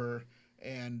party for her.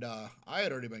 And I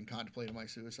had already been contemplating my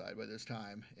suicide by this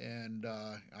time. And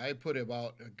I put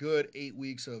about a good 8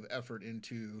 weeks of effort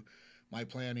into my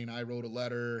planning. I wrote a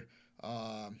letter.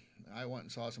 I went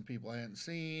and saw some people I hadn't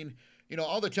seen. You know,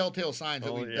 all the telltale signs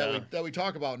that we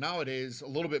talk about nowadays a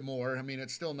little bit more. I mean,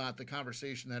 it's still not the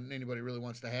conversation that anybody really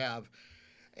wants to have.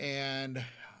 And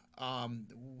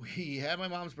we had my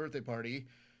mom's birthday party,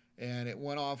 and it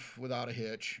went off without a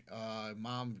hitch.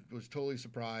 Mom was totally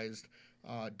surprised.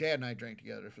 Dad and I drank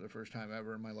together for the first time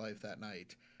ever in my life that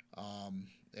night.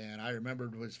 And I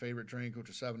remembered his favorite drink, which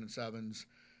was 7 and 7s.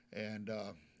 And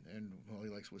well, he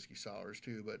likes whiskey sours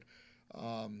too. But,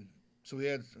 so we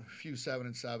had a few 7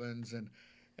 and 7s.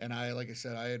 And I, like I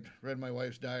said, I had read my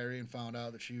wife's diary and found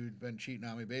out that she had been cheating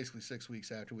on me basically 6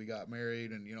 weeks after we got married.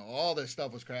 And, you know, all this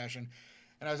stuff was crashing.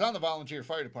 And I was on the volunteer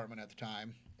fire department at the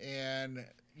time. And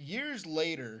years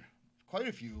later, quite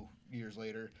a few years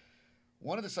later,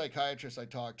 one of the psychiatrists I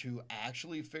talked to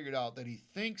actually figured out that he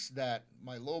thinks that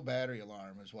my low battery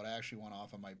alarm is what actually went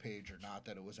off on my pager, not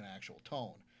that it was an actual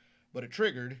tone. But it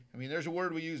triggered. I mean, there's a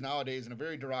word we use nowadays in a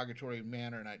very derogatory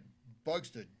manner, and it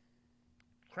bugs the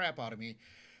crap out of me.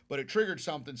 But it triggered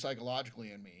something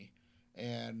psychologically in me.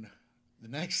 And the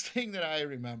next thing that I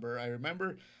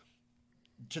remember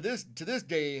to this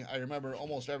day, I remember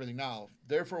almost everything now.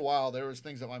 There for a while, there was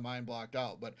things that my mind blocked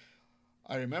out, but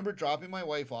I remember dropping my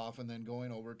wife off and then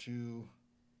going over to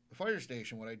the fire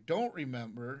station. What I don't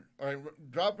remember, or I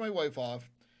dropped my wife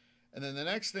off, and then the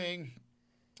next thing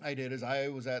I did is I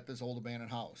was at this old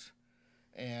abandoned house.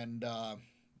 And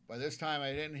by this time,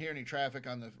 I didn't hear any traffic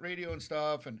on the radio and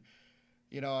stuff. And,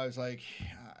 you know, I was like,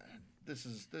 this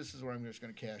is where I'm just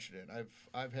going to cash it in.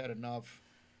 I've had enough.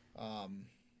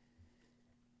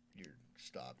 You're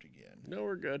stopped again. No,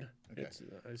 we're good. Okay.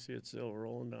 I see it's still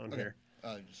rolling down here.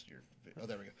 Oh,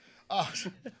 there we go.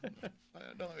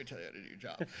 Don't let me tell you how to do your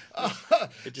job.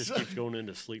 It just keeps going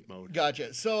into sleep mode.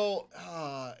 Gotcha. So,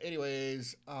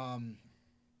 anyways, I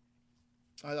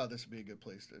thought this would be a good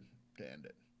place to end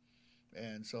it.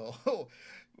 And so,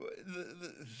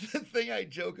 the thing I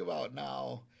joke about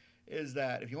now is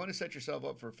that if you want to set yourself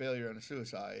up for failure on a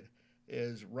suicide,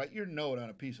 is write your note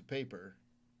on a piece of paper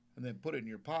and then put it in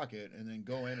your pocket and then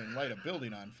go in and light a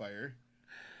building on fire.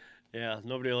 Yeah,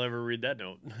 nobody will ever read that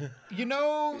note. You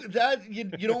know, that you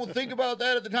don't think about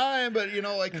that at the time, but, you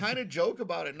know, I kind of joke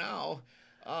about it now.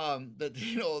 That,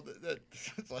 you know, that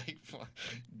it's like,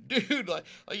 dude, like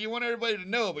you want everybody to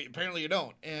know, but apparently you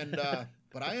don't. And,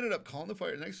 but I ended up calling the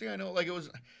fire. The next thing I know, like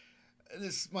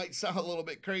this might sound a little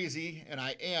bit crazy, and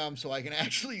I am, so I can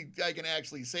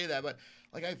actually say that, but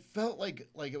like I felt like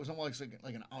it was almost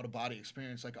like an out of body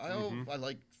experience. Like I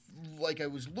like I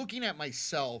was looking at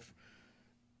myself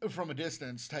from a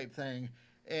distance type thing.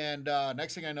 And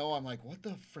next thing I know, I'm like, what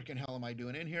the freaking hell am I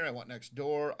doing in here? I went next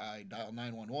door. I dialed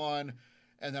 911.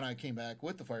 And then I came back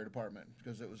with the fire department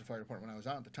because it was the fire department I was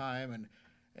on at the time.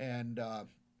 And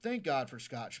thank God for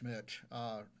Scott Schmidt.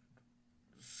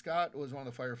 Scott was one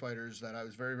of the firefighters that I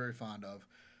was very, very fond of.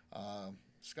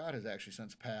 Scott has actually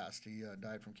since passed. He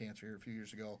died from cancer here a few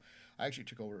years ago. I actually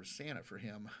took over as Santa for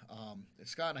him.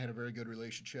 Scott and I had a very good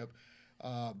relationship.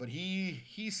 But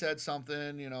he said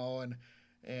something, you know,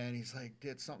 and he's like,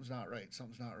 Ditz, something's not right.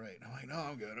 Something's not right. And I'm like, no,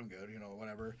 I'm good, you know,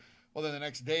 whatever. Well, then the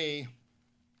next day,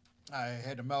 I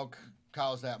had to milk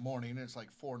cows that morning. It's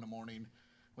like 4 a.m.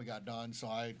 We got done, so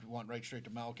I went right straight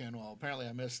to milking. Well, apparently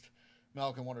I missed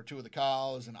milking 1 or 2 of the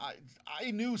cows, and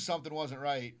I knew something wasn't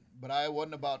right, but I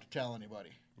wasn't about to tell anybody.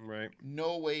 Right.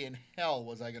 No way in hell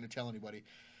was I going to tell anybody.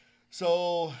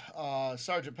 So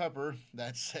Sergeant Pepper,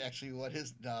 that's actually what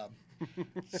his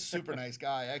super nice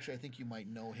guy. Actually, I think you might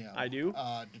know him. I do.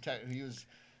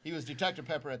 He was Detective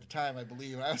Pepper at the time, I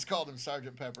believe. I always called him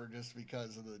Sergeant Pepper just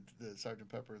because of the Sergeant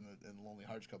Pepper and the Lonely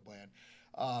Hearts Club band.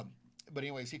 But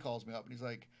anyways, he calls me up and he's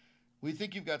like, "We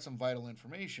think you've got some vital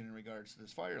information in regards to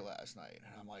this fire last night."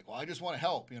 And I'm like, "Well, I just want to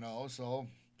help, So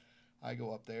I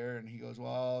go up there and he goes,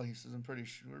 "Well," he says,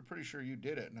 we're pretty sure you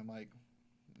did it." And I'm like,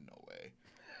 "No way."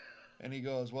 And he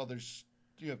goes, "Well,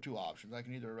 you have two options. I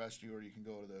can either arrest you or you can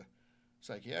go to the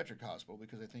psychiatric hospital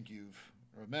because I think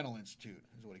or a mental institute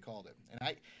is what he called it." And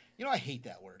I hate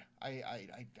that word. I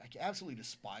absolutely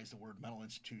despise the word mental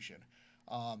institution.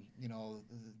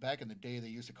 Back in the day, they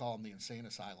used to call them the insane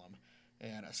asylum.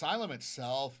 And asylum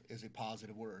itself is a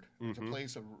positive word. It's a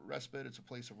place of respite. It's a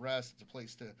place of rest. It's a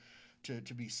place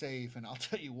to be safe. And I'll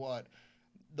tell you what,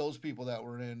 those people that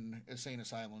were in insane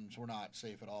asylums were not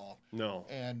safe at all. No.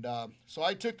 And so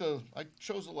I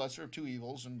chose the lesser of two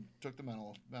evils and took the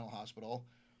mental hospital.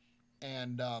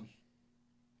 And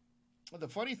the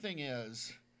funny thing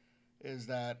is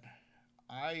that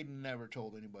I never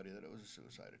told anybody that it was a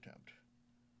suicide attempt.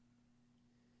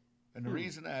 And the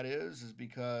reason that is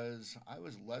because I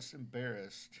was less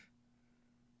embarrassed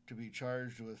to be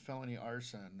charged with felony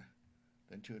arson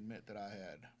than to admit that I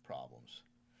had problems.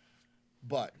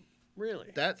 But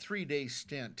really, that 3-day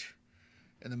stint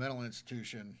in the mental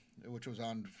institution, which was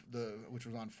on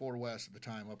 4 West at the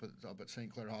time, up at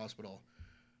St. Clair Hospital,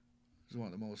 was one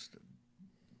of the most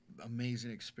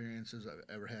amazing experiences I've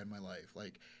ever had in my life.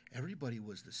 Like, everybody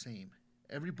was the same.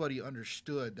 Everybody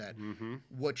understood that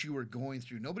what you were going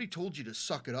through. Nobody told you to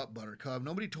suck it up, Buttercup.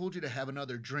 Nobody told you to have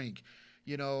another drink.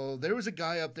 There was a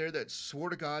guy up there that swore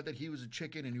to God that he was a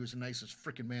chicken and he was the nicest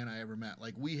freaking man I ever met.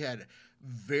 Like, we had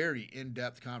very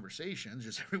in-depth conversations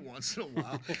just every once in a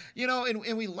while,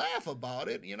 and we laugh about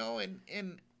it,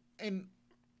 and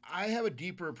I have a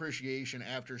deeper appreciation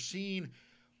after seeing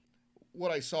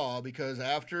what I saw, because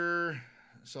after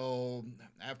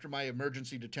my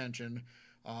emergency detention,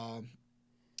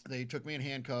 they took me in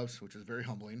handcuffs, which is very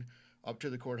humbling, up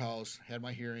to the courthouse, had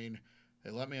my hearing.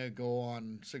 They let me go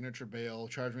on signature bail,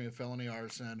 charged me with felony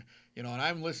arson, and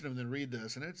I'm listening to them read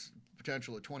this, and it's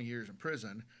potential of 20 years in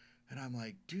prison. And I'm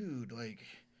like, dude, like,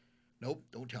 nope,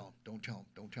 don't tell him, don't tell him,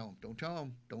 don't tell him, don't tell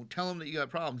him, don't tell him that you got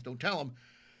problems, don't tell him,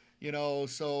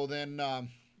 So then,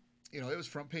 it was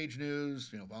front page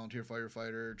news, volunteer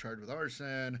firefighter charged with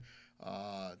arson.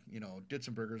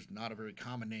 Ditzenberger's not a very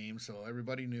common name, so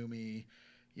everybody knew me,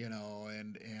 and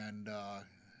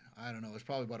I don't know, it was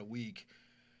probably about a week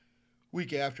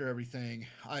after everything,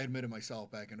 I admitted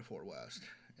myself back into Fort West.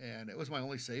 And it was my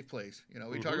only safe place.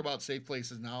 We talk about safe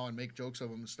places now and make jokes of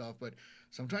them and stuff, but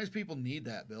sometimes people need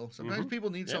that, Bill. Sometimes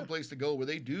people need some place to go where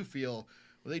they do feel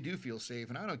safe.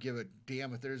 And I don't give a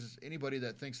damn if there's anybody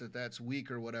that thinks that that's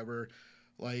weak or whatever.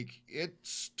 Like,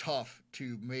 it's tough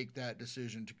to make that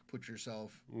decision to put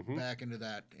yourself back into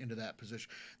that position.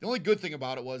 The only good thing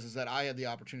about it is that I had the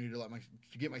opportunity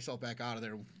to get myself back out of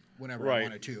there whenever I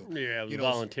wanted to. Yeah, it was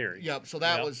voluntary. Yep. So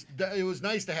it was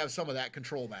nice to have some of that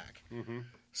control back.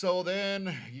 So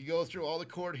then you go through all the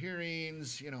court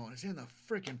hearings, and it's in the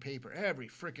freaking paper. Every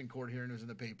freaking court hearing was in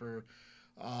the paper.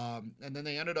 And then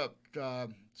they ended up,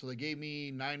 so they gave me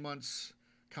 9 months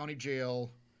county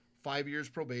jail, 5 years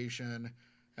probation,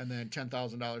 and then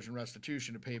 $10,000 in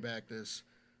restitution to pay back this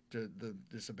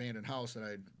abandoned house that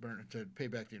I burned, to pay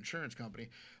back the insurance company,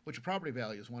 which the property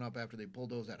values went up after they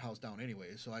bulldozed that house down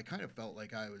anyway. So I kind of felt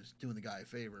like I was doing the guy a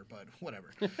favor, but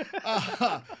whatever.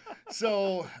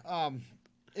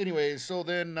 Anyways, so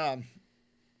then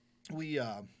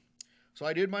so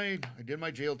I did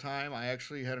my jail time. I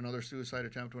actually had another suicide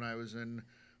attempt when I was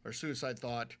suicide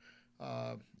thought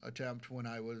attempt when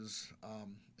I was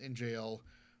in jail.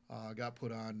 Got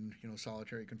put on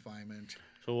solitary confinement.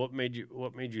 So what made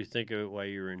you think of it while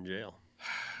you were in jail?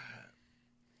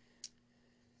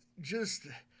 Just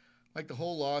like the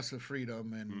whole loss of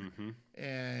freedom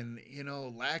and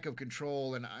lack of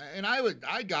control, and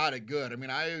I got it good. I mean,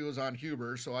 I was on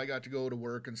Huber, so I got to go to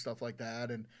work and stuff like that,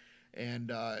 and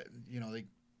they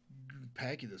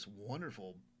pack you this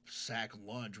wonderful sack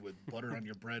lunch with butter on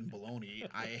your bread and bologna.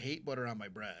 I hate butter on my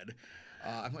bread.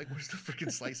 I'm like, where's the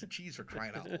freaking slice of cheese, for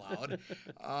crying out loud?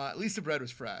 At least the bread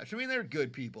was fresh. I mean, they're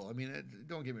good people. I mean,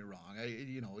 don't get me wrong.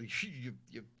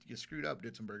 You screwed up,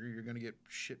 Ditzenberger. You're gonna get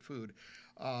shit food.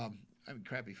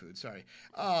 Crappy food. Sorry.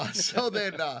 So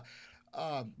then,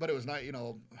 but it was not.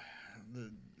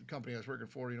 The company I was working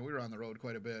for, we were on the road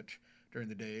quite a bit during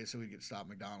the day, so we'd get stopped at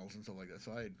McDonald's and stuff like that.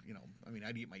 So I'd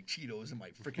eat my Cheetos and my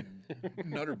freaking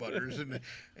Nutter Butters and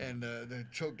the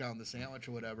choke down the sandwich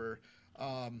or whatever.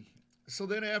 So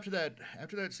then after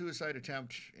that suicide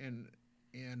attempt in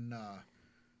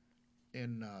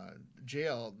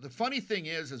jail, the funny thing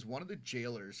is one of the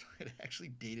jailers had actually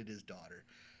dated his daughter.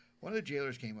 One of the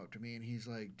jailers came up to me and he's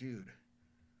like, dude,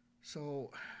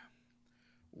 so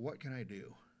what can I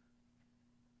do?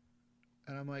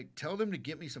 And I'm like, tell them to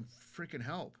get me some freaking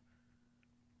help.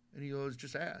 And he goes,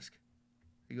 just ask.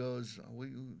 He goes,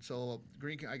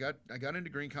 I got into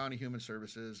Greene County Human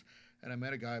Services, and I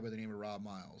met a guy by the name of Rob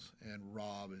Miles, and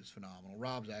Rob is phenomenal.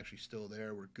 Rob's actually still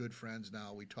there. We're good friends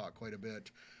now. We talk quite a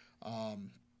bit.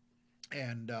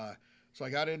 So I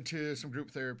got into some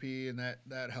group therapy, and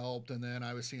that helped. And then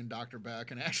I was seeing Dr.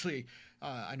 Beck, and actually,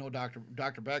 I know Dr.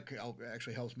 Beck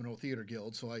actually helps Monroe Theater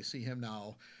Guild, so I see him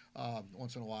now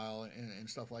once in a while and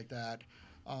stuff like that.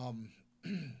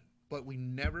 But we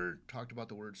never talked about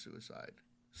the word suicide.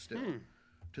 Still,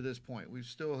 to this point, we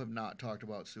still have not talked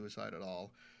about suicide at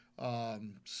all.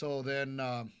 So then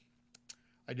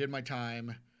I did my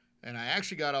time, and I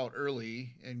actually got out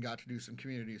early and got to do some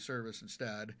community service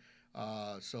instead.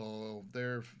 So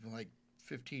there, like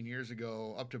 15 years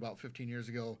ago, up to about 15 years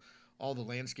ago, all the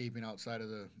landscaping outside of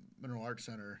the Monroe Arts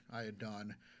Center I had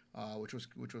done, which was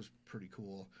pretty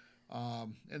cool.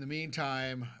 In the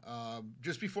meantime,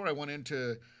 just before I went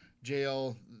into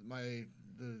jail,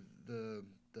 the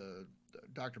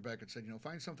Dr. Beck had said,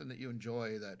 find something that you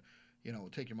enjoy that, will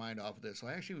take your mind off of this. So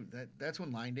that's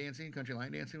when country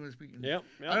line dancing was speaking. Yep.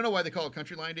 I don't know why they call it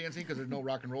country line dancing, because there's no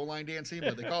rock and roll line dancing,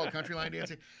 but they call it country line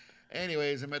dancing.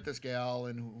 Anyways, I met this gal,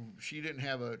 and she didn't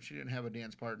have a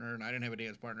dance partner, and I didn't have a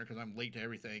dance partner because I'm late to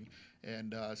everything,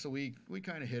 and so we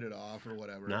kind of hit it off or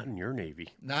whatever. Not in your Navy.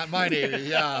 Not my Navy,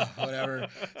 yeah, whatever.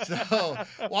 So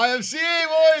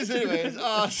YMCA boys. Anyways,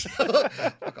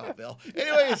 fuck off, Bill.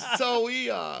 Anyways, so we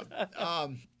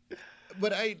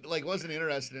but I wasn't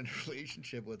interested in a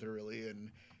relationship with her really,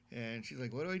 and she's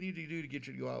like, what do I need to do to get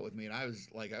you to go out with me? And I was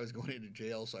going into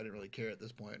jail, so I didn't really care at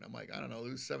this point. And I'm like, I don't know,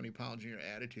 lose 70 pounds in your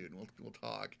attitude, and we'll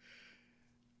talk.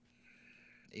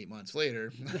 8 months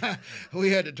later, we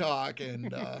had to talk,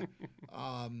 and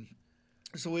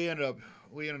so we ended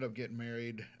up getting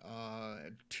married.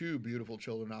 Had 2 beautiful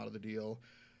children out of the deal.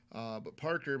 But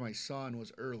Parker, my son,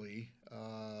 was early.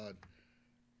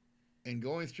 And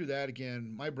going through that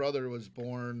again, my brother was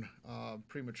born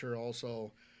premature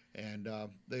also. And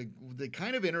the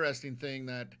kind of interesting thing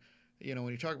that, when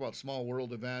you talk about small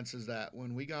world events, is that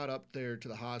when we got up there to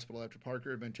the hospital after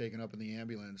Parker had been taken up in the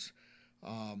ambulance,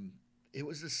 it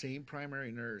was the same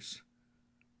primary nurse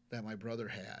that my brother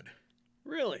had.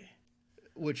 Really?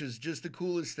 Which is just the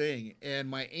coolest thing. And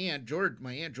my aunt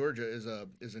Georgia is a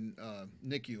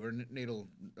NICU, or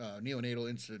neonatal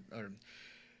institute, or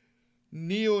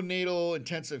neonatal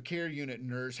intensive care unit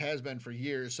nurse, has been for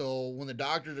years. So when the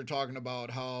doctors are talking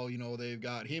about how, they've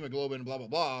got hemoglobin, blah, blah,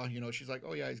 blah, she's like,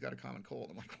 oh yeah, he's got a common cold.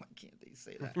 I'm like, why can't they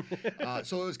say that?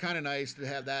 So it was kind of nice to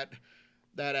have that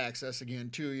access again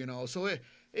too, So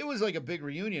it was like a big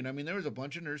reunion. I mean, there was a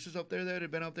bunch of nurses up there that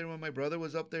had been up there when my brother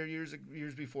was up there years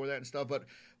before that and stuff. But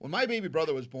when my baby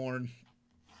brother was born,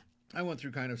 I went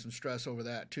through kind of some stress over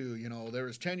that too. There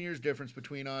was 10 years difference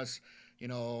between us.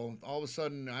 All of a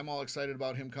sudden, I'm all excited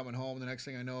about him coming home. The next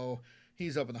thing I know,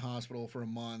 he's up in the hospital for a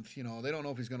month. They don't know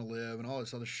if he's going to live and all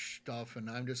this other stuff. And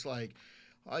I'm just like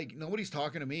nobody's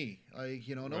talking to me.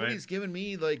 Nobody's giving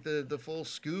me the full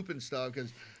scoop and stuff,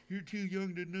 because you're too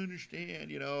young to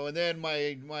understand. And then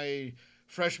my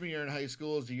freshman year in high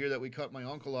school is the year that we cut my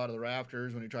uncle out of the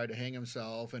rafters when he tried to hang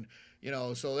himself. And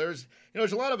so there's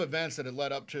a lot of events that had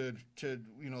led up to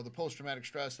the post-traumatic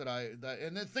stress and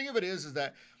the thing of it is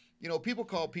that people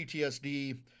call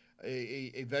PTSD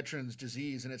a veteran's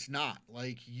disease, and it's not.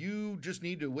 You just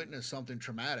need to witness something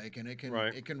traumatic, and it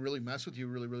can really mess with you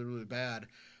really, really, really bad.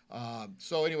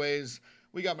 So anyways,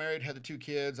 we got married, had the 2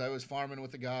 kids. I was farming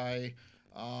with a guy,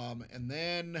 and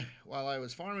then while I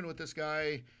was farming with this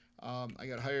guy, I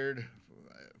got hired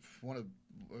for a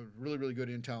really, really good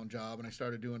in-town job, and I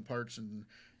started doing parts and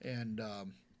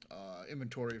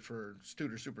inventory for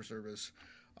Studer Super Service.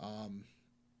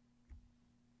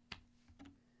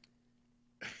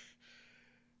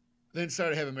 Then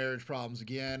started having marriage problems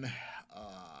again.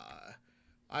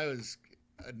 I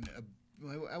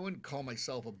wouldn't call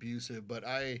myself abusive, but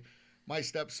my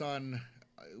stepson,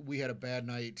 we had a bad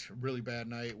night, really bad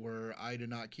night, where I did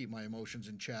not keep my emotions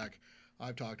in check.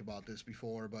 I've talked about this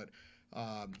before, but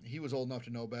he was old enough to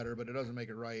know better, but it doesn't make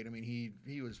it right. I mean,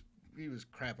 he was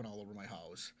crapping all over my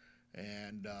house,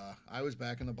 And I was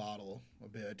back in the bottle a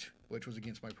bit, which was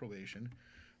against my probation.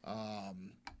 I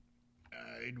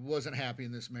wasn't happy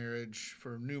in this marriage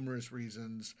for numerous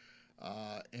reasons,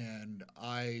 and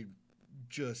I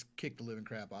just kicked the living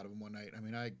crap out of him one night. I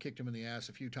mean, I kicked him in the ass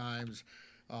a few times,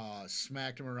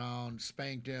 smacked him around,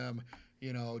 spanked him,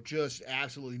 just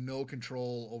absolutely no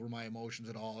control over my emotions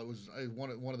at all. It was one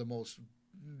of the most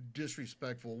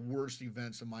disrespectful, worst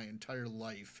events of my entire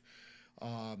life.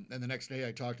 And the next day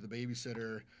I talked to the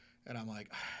babysitter, and I'm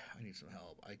like, I need some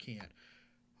help. I can't.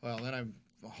 Well, then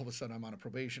all of a sudden I'm on a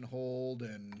probation hold,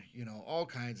 and all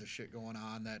kinds of shit going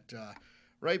on that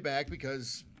right back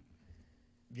because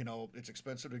it's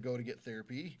expensive to go to get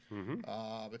therapy.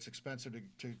 Mm-hmm. It's expensive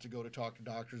to go to talk to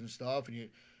doctors and stuff, and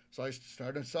so I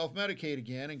started to self-medicate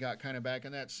again and got kind of back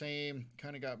in that same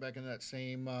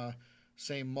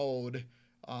mode,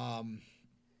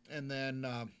 and then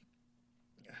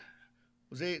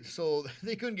so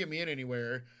they couldn't get me in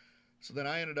anywhere. So then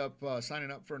I ended up signing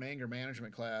up for an anger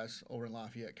management class over in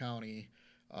Lafayette County,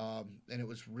 and it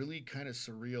was really kind of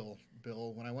surreal,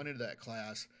 Bill. When I went into that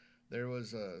class, there was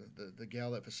the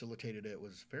gal that facilitated it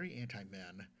was very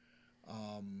anti-men.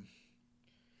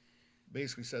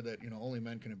 Basically said that only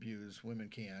men can abuse, women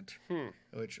can't,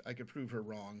 which I could prove her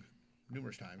wrong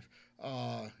numerous times.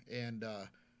 And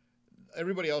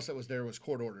everybody else that was there was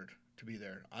court ordered to be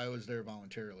there. I was there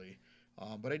voluntarily,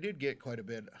 but I did get quite a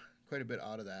bit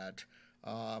out of that,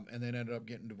 and then ended up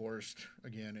getting divorced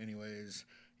again anyways,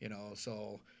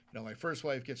 so my first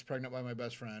wife gets pregnant by my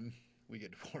best friend. We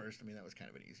get divorced. I mean, that was kind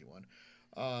of an easy one.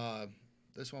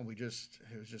 This one, it was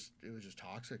just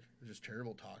toxic. It was just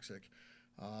terrible toxic.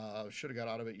 Should have got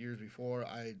out of it years before.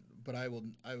 But I will,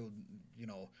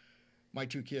 my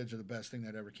two kids are the best thing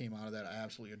that ever came out of that. I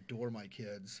absolutely adore my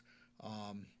kids.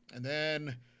 And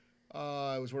then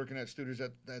I was working at Studer's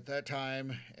at that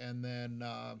time, and then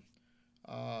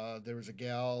there was a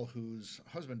gal whose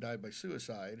husband died by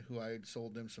suicide, who I had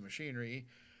sold them some machinery.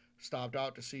 Stopped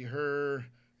out to see her.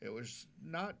 It was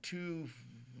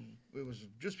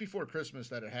just before Christmas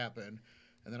that it happened,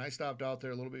 and then I stopped out there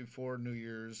a little bit before New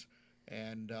Year's,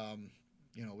 and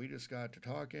we just got to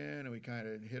talking, and we kind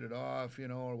of hit it off,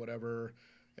 or whatever,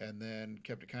 and then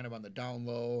kept it kind of on the down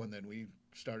low, and then we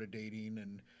started dating,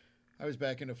 and I was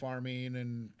back into farming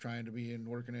and trying to be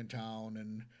working in town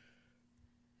and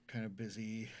kind of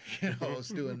busy,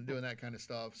 doing that kind of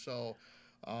stuff. So,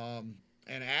 and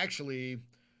actually,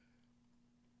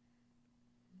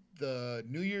 the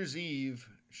New Year's Eve,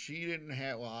 she didn't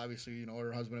have, well, obviously,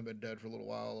 her husband had been dead for a little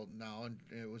while now, and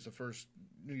it was the first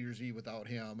New Year's Eve without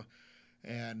him.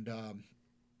 And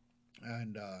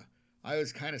I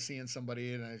was kind of seeing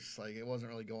somebody, and I was like, it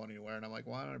wasn't really going anywhere. And I'm like,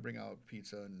 why don't I bring out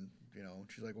pizza? And,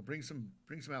 she's like, well, bring some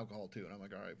alcohol too. And I'm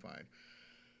like, all right, fine.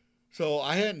 So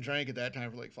I hadn't drank at that time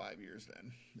for like 5 years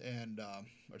then, and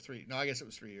or 3. No, I guess it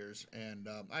was 3 years. And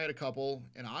I had a couple,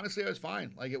 and honestly, I was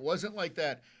fine. Like, it wasn't like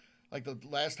that. Like the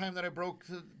last time that I broke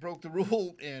the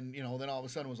rule, and then all of a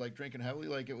sudden was like drinking heavily.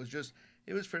 Like, it was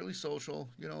fairly social.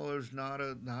 There's not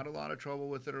a lot of trouble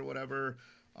with it or whatever.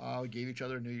 We gave each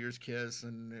other a New Year's kiss,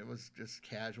 and it was just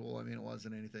casual. I mean, it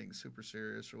wasn't anything super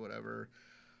serious or whatever.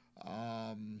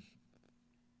 And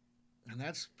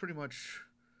that's pretty much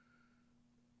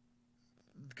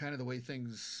kind of the way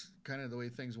things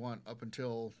went up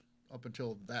until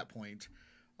that point.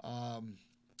 And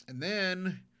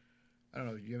then I don't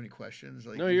know. Do you have any questions?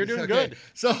 No, you're doing good.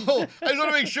 So I just want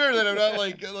to make sure that I'm not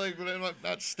I'm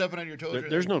not stepping on your toes.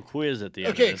 There's no quiz at the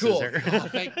end. Okay, of this, cool. Is there? Oh,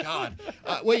 thank God.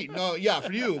 Wait, no, yeah,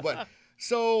 for you. But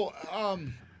so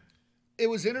it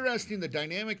was interesting. The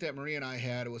dynamic that Maria and I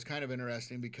had, it was kind of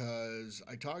interesting because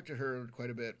I talked to her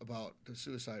quite a bit about the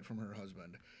suicide from her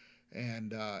husband,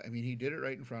 and I mean, he did it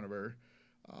right in front of her.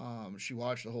 She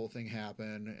watched the whole thing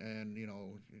happen, and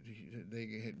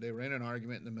they ran an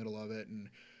argument in the middle of it, and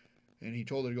he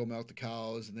told her to go milk the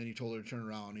cows, and then he told her to turn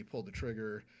around, and he pulled the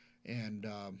trigger, and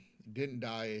didn't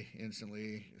die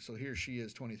instantly. So here she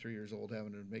is, 23 years old,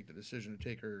 having to make the decision to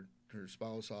take her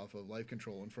spouse off of life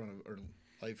control or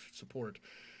life support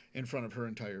in front of his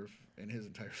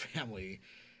entire family,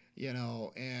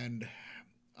 and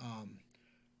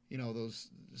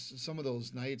some of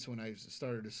those nights when I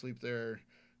started to sleep there,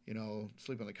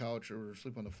 sleep on the couch or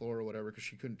sleep on the floor or whatever, because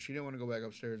she didn't want to go back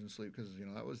upstairs and sleep because,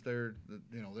 that was their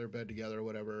bed together or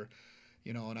whatever,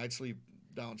 and I'd sleep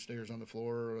downstairs on the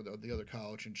floor or the other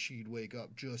couch, and she'd wake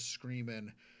up just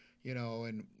screaming,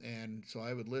 and so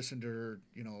I would listen to her,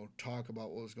 talk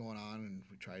about what was going on, and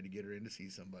we tried to get her in to see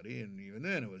somebody, and even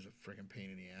then it was a freaking pain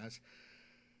in the ass.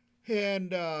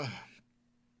 And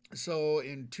so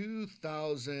in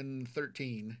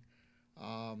 2013,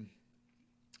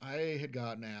 I had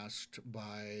gotten asked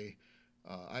by,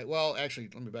 well, actually,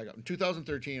 let me back up. In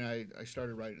 2013, I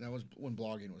started writing. That was when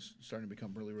blogging was starting to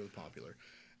become really, really popular.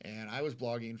 And I was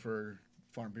blogging for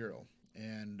Farm Bureau.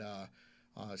 And I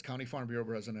was County Farm Bureau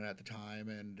president at the time.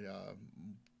 And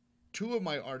 2 of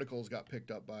my articles got picked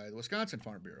up by the Wisconsin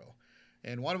Farm Bureau.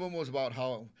 And one of them was about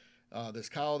how this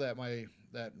cow that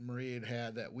Marie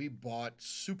had that we bought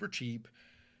super cheap.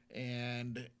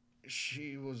 And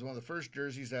she was one of the first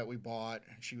jerseys that we bought.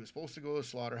 She was supposed to go to the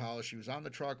slaughterhouse. She was on the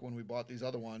truck when we bought these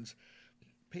other ones.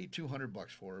 Paid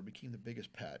 $200 for her. Became the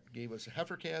biggest pet. Gave us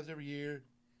heifer calves every year.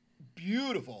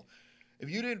 Beautiful. If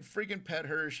you didn't freaking pet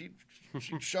her, she'd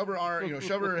shove her arm,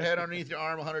 shove her head underneath your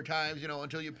arm 100 times,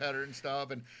 until you pet her and stuff.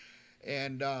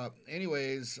 And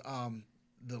anyways,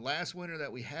 the last winter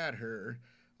that we had her,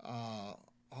 all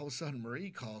of a sudden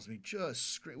Marie calls me,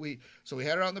 just so we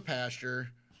had her out in the pasture.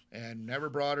 And never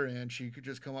brought her in. She could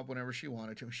just come up whenever she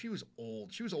wanted to. She was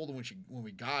old. She was older when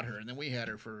we got her, and then we had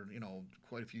her for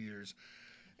quite a few years.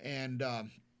 And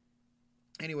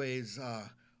anyways,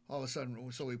 all of a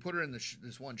sudden, so we put her in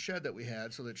this one shed that we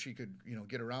had so that she could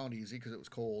get around easy because it was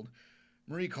cold.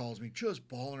 Marie calls me, just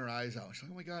bawling her eyes out. She's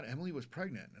like, "Oh my God, Emily was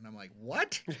pregnant," and I'm like,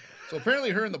 "What?" So apparently,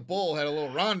 her and the bull had a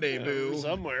little rendezvous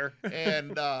somewhere,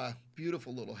 and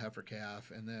beautiful little heifer calf.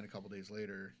 And then a couple days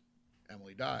later,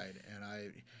 Emily died. And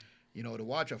to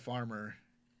watch a farmer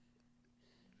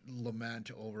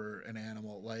lament over an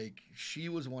animal, like she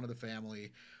was one of the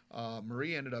family.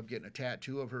 Marie ended up getting a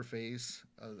tattoo of her face,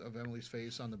 of Emily's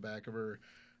face on the back of her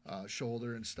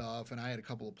shoulder and stuff. And I had a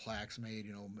couple of plaques made,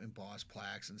 embossed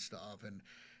plaques and stuff.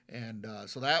 And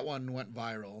so that one went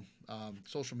viral.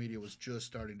 Social media was just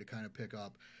starting to kind of pick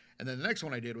up. And then the next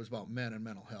one I did was about men and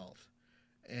mental health.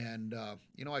 And,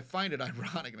 I find it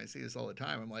ironic, and I say this all the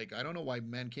time. I'm like, I don't know why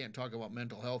men can't talk about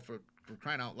mental health for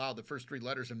crying out loud. The first 3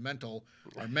 letters in mental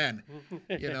are men,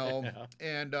 Yeah.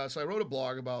 And so I wrote a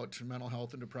blog about mental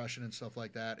health and depression and stuff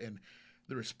like that. And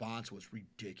the response was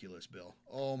ridiculous, Bill.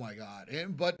 Oh, my God.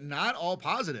 But not all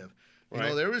positive.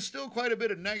 Right. There was still quite a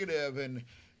bit of negative, and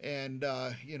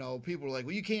people were like,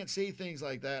 well, you can't say things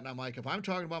like that. And I'm like, if I'm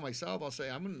talking about myself, I'll say,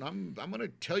 I'm going to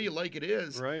tell you like it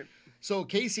is. Right. So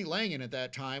Casey Langen at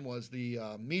that time was the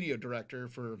media director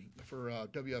for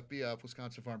WFBF,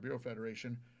 Wisconsin Farm Bureau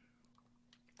Federation.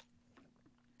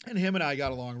 And him and I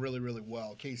got along really, really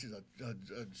well. Casey's a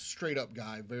straight-up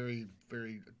guy, very,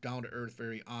 very down-to-earth,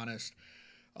 very honest.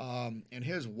 And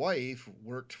his wife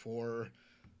worked for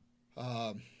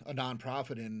a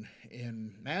nonprofit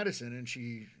in Madison, and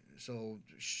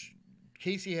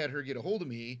Casey had her get a hold of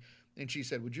me. And she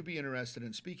said, would you be interested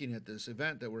in speaking at this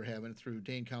event that we're having through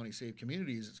Dane County Safe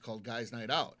Communities? It's called Guys Night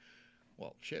Out.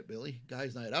 Well, shit, Billy.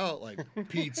 Guys Night Out, like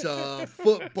pizza,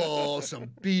 football,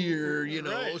 some beer,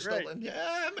 stuff. Right. And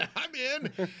yeah, I'm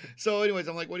in. So anyways,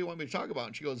 I'm like, what do you want me to talk about?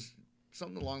 And she goes,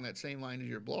 something along that same line as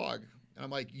your blog. And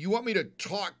I'm like, you want me to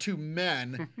talk to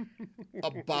men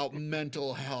about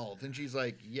mental health? And she's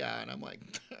like, yeah. And I'm like...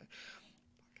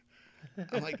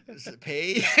 does it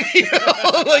pay?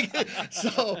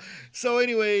 So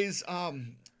anyways,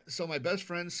 so my best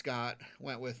friend Scott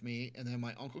went with me, and then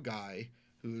my uncle Guy,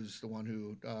 who's the one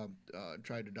who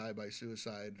tried to die by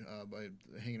suicide by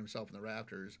hanging himself in the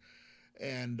rafters,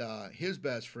 and his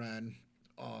best friend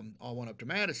all went up to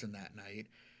Madison that night,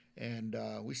 and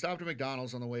we stopped at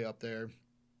McDonald's on the way up there.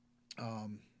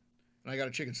 And I got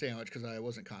a chicken sandwich because I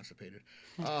wasn't constipated.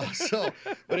 But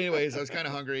anyways, I was kind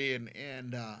of hungry,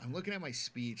 and I'm looking at my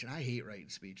speech, and I hate writing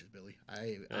speeches, Billy.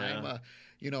 I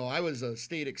was a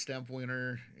state extemp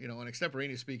winner. And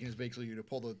extemporaneous speaking is basically you to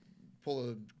pull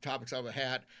the topics out of a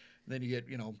hat, and then you get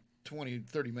 20,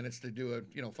 30 minutes to do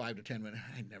a 5 to 10 minute.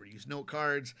 I never use note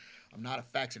cards. I'm not a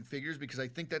facts and figures because I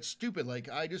think that's stupid. Like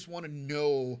I just want to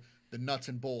know the nuts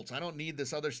and bolts. I don't need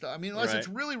this other stuff. I mean, unless it's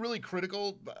really, really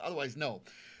critical, but otherwise, no.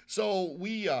 So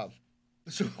we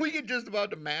get just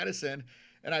about to Madison,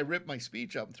 and I rip my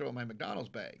speech up and throw it in my McDonald's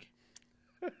bag.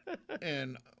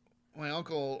 And my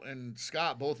uncle and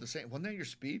Scott both the same. Wasn't that your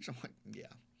speech? I'm like,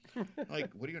 yeah.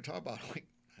 Like, what are you going to talk about? I'm like,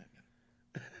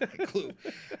 I have no clue.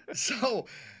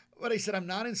 But I said, I'm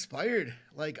not inspired.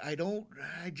 Like, I don't,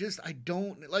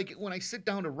 like, when I sit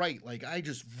down to write, like, and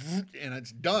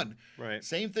it's done. Right.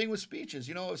 Same thing with speeches.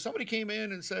 If somebody came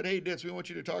in and said, hey, Ditz, we want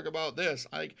you to talk about this.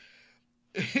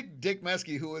 Dick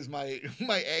Meskey, who was my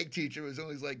ag teacher, was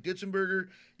always like, Ditzenberger,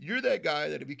 you're that guy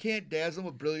that if you can't dazzle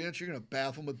them with brilliance, you're going to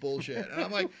baffle them with bullshit. And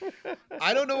I'm like,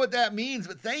 I don't know what that means,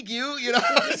 but thank you.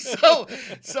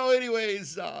 So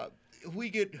anyways, we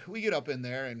get up in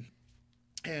there,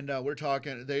 and we're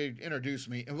talking. They introduced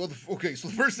me, and so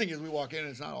the first thing is we walk in, and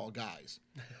it's not all guys.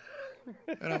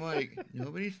 And I'm like,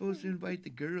 nobody's supposed to invite the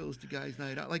girls to guys'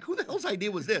 night out. Like, who the hell's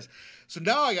idea was this? So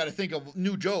now I got to think of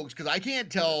new jokes because I can't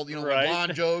tell, my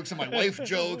blonde jokes and my wife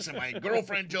jokes and my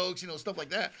girlfriend jokes, stuff like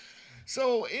that.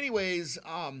 So, anyways,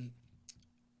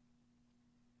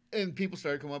 and people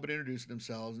started coming up and introducing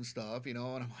themselves and stuff, and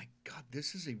I'm like, God,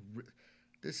 this is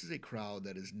a crowd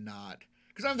that is not,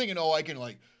 because I'm thinking, I can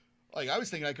like I was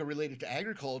thinking I could relate it to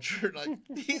agriculture. Like,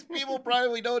 these people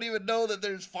probably don't even know that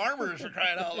there's farmers, for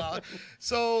crying out loud.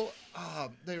 So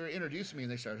they were introducing me,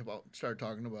 and they started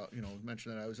talking about,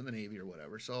 mentioned that I was in the Navy or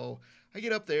whatever. So I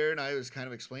get up there, and I was kind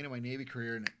of explaining my Navy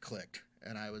career, and it clicked.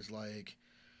 And I was like,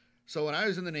 so when I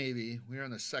was in the Navy, we were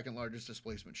on the second largest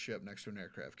displacement ship next to an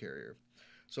aircraft carrier.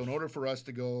 So in order for us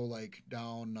to go like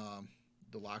down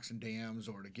the locks and dams,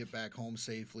 or to get back home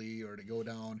safely, or to go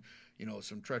down,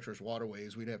 some treacherous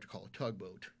waterways, we'd have to call a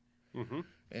tugboat. Mm-hmm.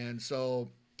 And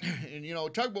so,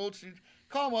 tugboats, you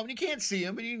call them up, and you can't see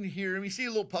them, but you can hear them. You see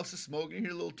little puffs of smoke, and you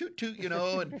hear a little toot toot,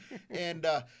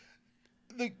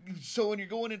 so when you're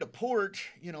going into port,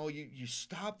 you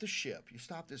stop the ship. You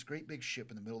stop this great big ship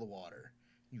in the middle of the water.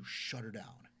 You shut her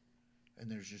down,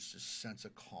 and there's just a sense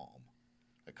of calm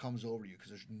that comes over you because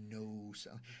there's no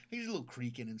sound. There's a little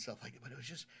creaking and stuff like that, but it's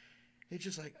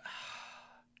just like,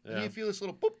 yeah. And you feel this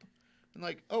little boop, and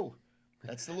like, oh,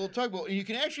 that's the little tugboat. And you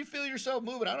can actually feel yourself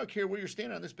moving. I don't care where you're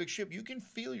standing on this big ship. You can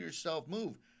feel yourself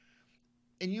move.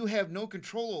 And you have no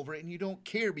control over it, and you don't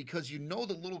care because the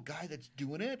little guy that's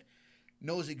doing it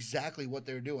knows exactly what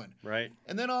they're doing. Right.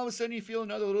 And then all of a sudden you feel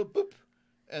another little boop.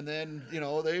 And then,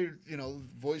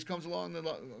 voice comes along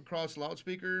across the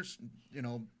loudspeakers,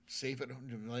 safe at,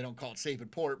 they don't call it safe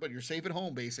at port, but you're safe at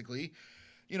home, basically.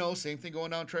 Same thing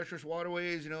going down treacherous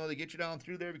waterways. They get you down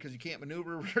through there because you can't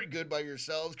maneuver very good by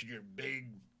yourselves because you're a big,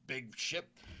 big ship.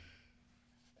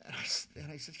 And I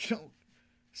said,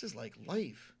 this is like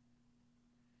life.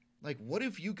 Like, what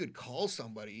if you could call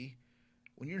somebody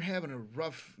when you're having a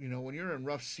rough, when you're in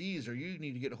rough seas, or you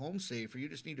need to get home safe, or you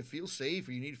just need to feel safe,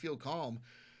 or you need to feel calm.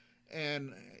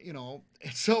 And,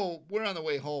 so we're on the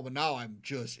way home, and now I'm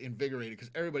just invigorated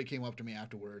because everybody came up to me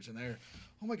afterwards, and they're,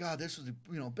 oh my God, this was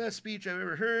the best speech I've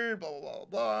ever heard, blah, blah, blah,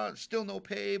 blah, still no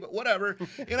pay, but whatever,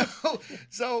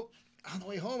 So on the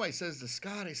way home, I says to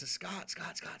Scott, Scott,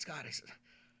 I said,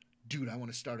 dude, I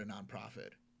want to start a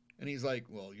nonprofit. And he's like,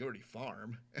 well, you already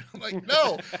farm. And I'm like,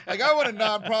 no, I want a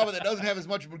nonprofit that doesn't have as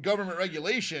much government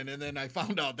regulation. And then I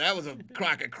found out that was a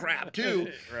crock of crap too.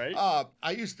 Right.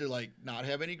 I used to not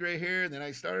have any gray hair, and then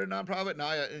I started a nonprofit.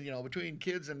 Now, between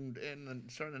kids and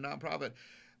starting a nonprofit.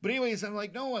 But anyways, I'm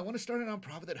like, no, I want to start a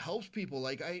nonprofit that helps people.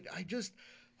 I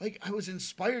was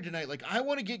inspired tonight. I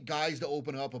want to get guys to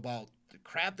open up about the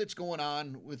crap that's going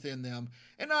on within them,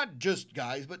 and not just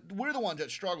guys, but we're the ones that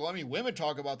struggle. I mean, women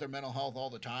talk about their mental health all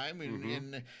the time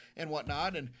and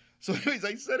whatnot. And so anyways,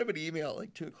 I sent him an email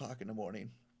at 2:00 in the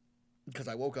morning because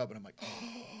I woke up and I'm like,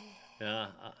 oh, yeah,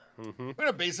 we're going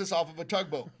to base this off of a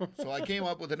tugboat. So I came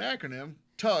up with an acronym,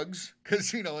 TUGS,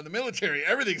 because, in the military,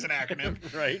 everything's an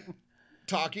acronym. Right.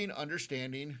 Talking,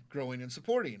 understanding, growing, and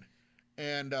supporting.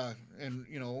 And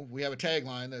we have a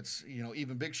tagline that's,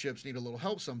 even big ships need a little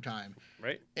help sometime.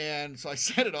 Right. And so I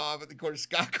sent it off, and of course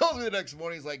Scott calls me the next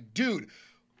morning. He's like, dude,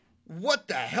 what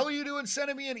the hell are you doing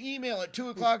sending me an email at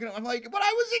 2:00? And I'm like, but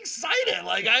I was excited.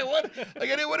 I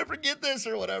didn't want to forget this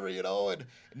or whatever, And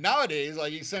nowadays,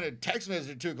 you send a text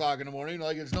message at 2:00 in the morning,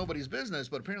 it's nobody's business.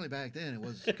 But apparently back then it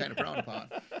was kind of frowned upon.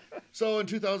 So in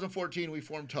 2014, we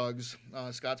formed TUGS.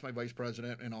 Scott's my vice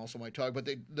president and also my TUG. But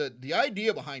the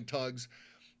idea behind TUGS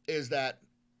is that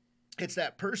it's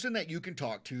that person that you can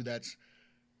talk to that's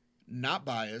not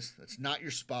biased, that's not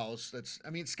your spouse.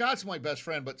 Scott's my best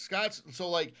friend, but Scott's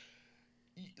so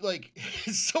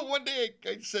so one day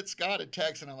I sent Scott a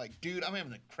text, and I'm like, dude, I'm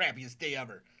having the crappiest day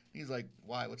ever. He's like,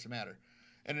 why? What's the matter?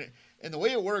 And the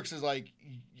way it works is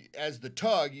as the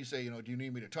TUG, you say, do you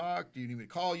need me to talk? Do you need me to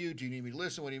call you? Do you need me to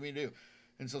listen? What do you need me to do?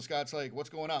 And so Scott's like, what's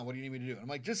going on? What do you need me to do? And I'm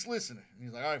like, just listen. And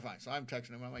he's like, all right, fine. So I'm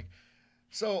texting him. I'm like,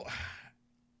 so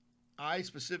I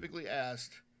specifically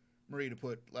asked Marie to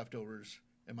put leftovers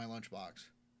in my lunchbox,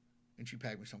 and she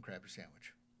packed me some crappy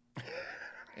sandwich.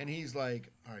 And he's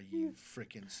like, are you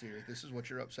freaking serious? This is what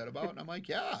you're upset about? And I'm like,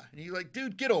 yeah. And he's like,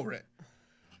 dude, get over it.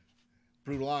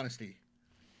 Brutal honesty.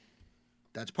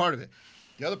 That's part of it.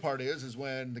 The other part is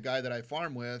when the guy that I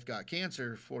farm with got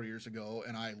cancer 4 years ago,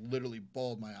 and I literally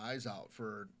bawled my eyes out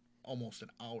for almost an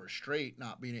hour straight,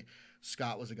 not being it.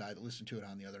 Scott was the guy that listened to it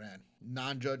on the other end.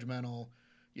 Non-judgmental,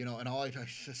 and all I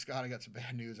said, Scott, I got some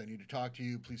bad news. I need to talk to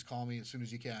you. Please call me as soon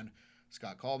as you can.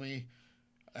 Scott called me.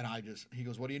 And he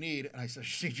goes, what do you need? And I said, I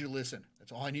just need you to listen.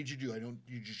 That's all I need you to do.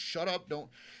 You just shut up. Don't.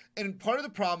 And part of the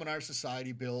problem in our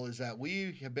society, Bill, is that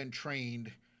we have been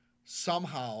trained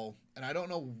somehow, and I don't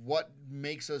know what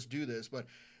makes us do this, but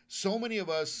so many of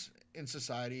us in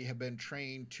society have been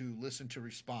trained to listen to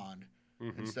respond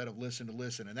instead of listen to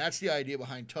listen. And that's the idea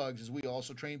behind Tugs, is we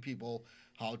also train people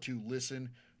how to listen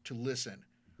to listen.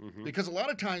 Because a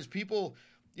lot of times people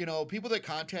that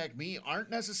contact me aren't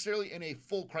necessarily in a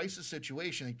full crisis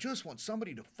situation. They just want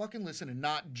somebody to fucking listen and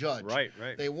not judge. Right.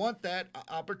 They want that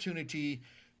opportunity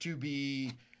to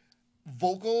be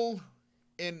vocal.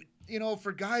 And,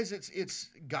 for guys,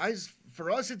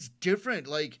 for us, it's different.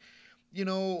 Like,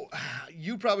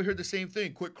 you probably heard the same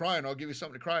thing. Quit crying. I'll give you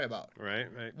something to cry about. Right.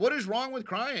 What is wrong with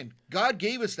crying? God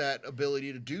gave us that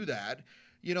ability to do that.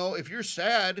 If you're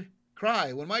sad,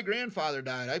 cry. When my grandfather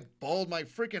died, I bawled my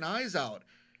freaking eyes out.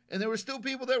 And there were still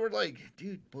people that were like,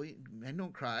 dude, boy, men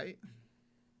don't cry.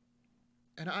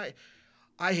 And I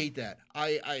hate that.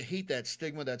 I hate that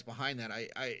stigma that's behind that.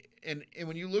 And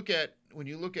when you look at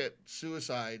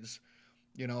suicides,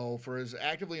 for as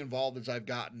actively involved as I've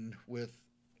gotten with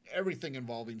everything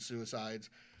involving suicides,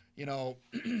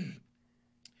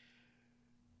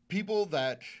 people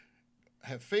that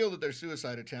have failed at their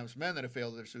suicide attempts, men that have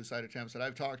failed at their suicide attempts that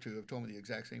I've talked to have told me the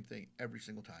exact same thing every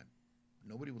single time.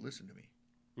 Nobody would listen to me.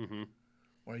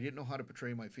 Or I didn't know how to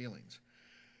portray my feelings.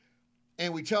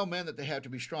 And we tell men that they have to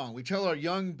be strong. We tell our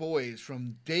young boys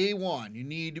from day one, you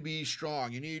need to be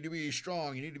strong. You need to be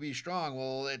strong. You need to be strong.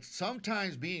 Well,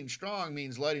 sometimes being strong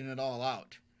means letting it all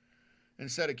out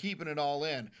instead of keeping it all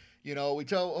in. We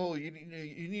tell, you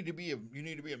need to be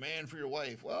a man for your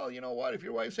wife. Well, you know what? If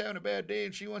your wife's having a bad day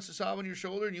and she wants to sob on your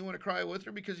shoulder and you want to cry with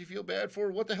her because you feel bad for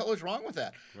her, what the hell is wrong with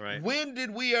that? Right. When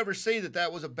did we ever say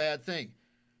that was a bad thing?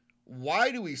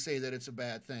 Why do we say that it's a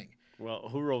bad thing? Well,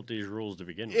 who wrote these rules to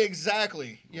begin with?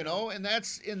 Exactly. And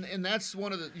that's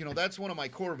one of the, that's one of my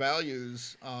core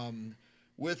values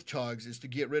with Tugs, is to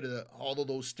get rid of all of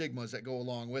those stigmas that go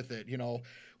along with it.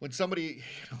 When somebody,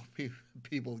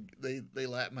 people, they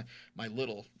laugh, my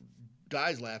little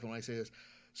guys laughing when I say this.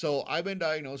 So I've been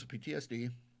diagnosed with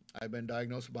PTSD. I've been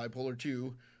diagnosed with bipolar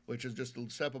 2, which is just a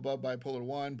step above bipolar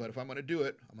 1. But if I'm going to do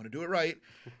it, I'm going to do it right.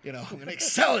 I'm going to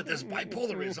excel at this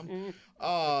bipolarism.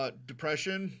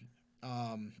 Depression,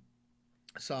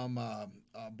 some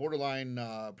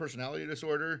borderline personality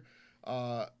disorder.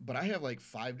 But I have like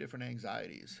 5 different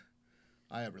anxieties.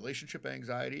 I have relationship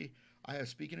anxiety. I have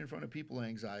speaking in front of people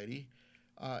anxiety.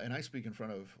 And I speak in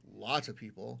front of lots of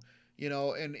people.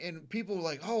 And people are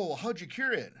like, oh, how'd you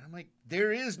cure it? I'm like,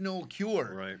 there is no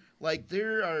cure. Right. Like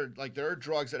there are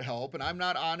drugs that help, and I'm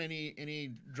not on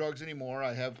any drugs anymore.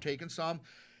 I have taken some.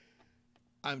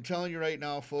 I'm telling you right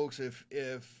now, folks, if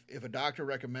a doctor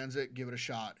recommends it, give it a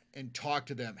shot and talk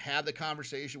to them. Have the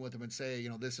conversation with them and say,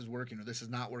 this is working or this is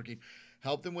not working.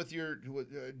 Help them with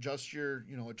adjust your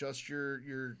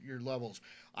levels.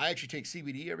 I actually take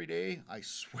CBD every day. I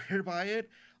swear by it.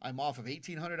 I'm off of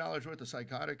 $1,800 worth of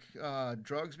psychotic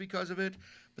drugs because of it.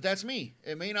 But that's me.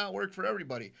 It may not work for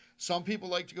everybody. Some people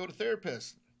like to go to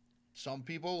therapists. Some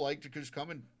people like to just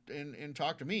come and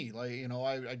talk to me. Like,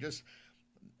 I just,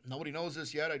 nobody knows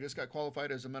this yet. I just got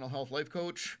qualified as a mental health life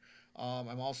coach.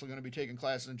 I'm also going to be taking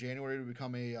classes in January to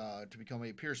become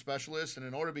a peer specialist. And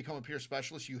in order to become a peer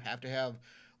specialist, you have to have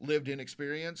lived-in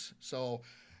experience. So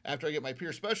after I get my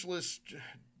peer specialist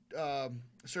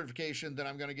certification, then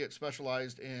I'm going to get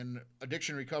specialized in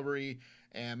addiction recovery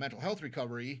and mental health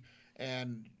recovery,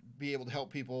 and be able to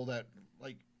help people that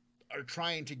are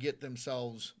trying to get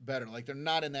themselves better. Like they're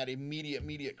not in that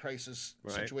immediate crisis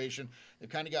situation. They've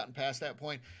kind of gotten past that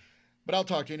point. But I'll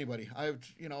talk to anybody.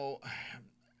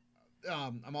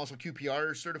 I'm also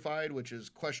QPR certified, which is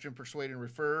question, persuade, and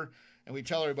refer. And we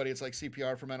tell everybody it's like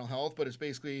CPR for mental health, but it's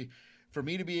basically for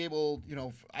me to be able,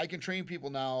 I can train people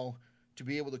now to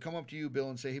be able to come up to you, Bill,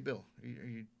 and say, hey, Bill,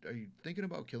 are you thinking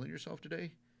about killing yourself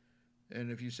today?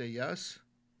 And if you say yes,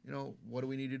 what do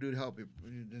we need to do to help you?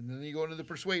 And then you go into the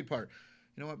persuade part.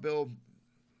 You know what, Bill?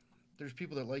 There's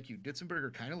people that like you.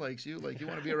 Ditzenberger kind of likes you. Like, you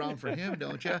want to be around for him,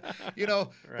 don't you? Right.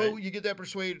 But you get that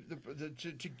persuade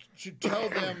to tell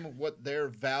them what their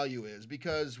value is,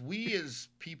 because we as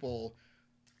people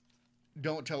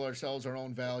don't tell ourselves our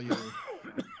own value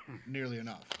nearly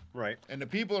enough. Right. And the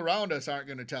people around us aren't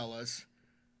going to tell us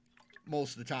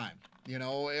most of the time.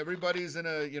 Everybody's in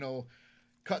a,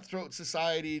 cutthroat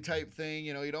society type thing.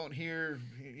 You don't hear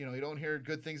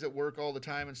good things at work all the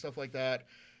time and stuff like that.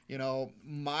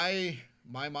 My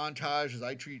montage is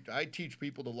I teach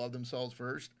people to love themselves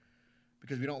first,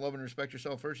 because if you don't love and respect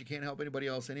yourself first, you can't help anybody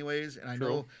else anyways. And I True.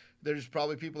 know there's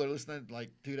probably people that are listening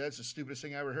like, dude, that's the stupidest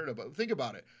thing I ever heard of. But think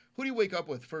about it. Who do you wake up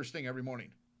with first thing every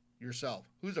morning? Yourself.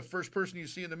 Who's the first person you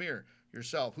see in the mirror?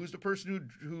 Yourself. Who's the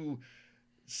person who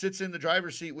sits in the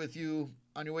driver's seat with you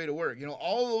on your way to work? You know,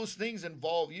 all those things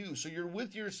involve you. So you're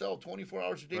with yourself 24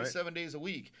 hours a day, Right. 7 days a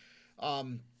week.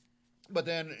 But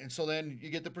then you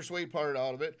get the persuade part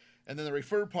out of it. And then the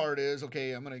refer part is,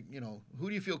 okay, I'm going to, you know, who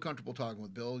do you feel comfortable talking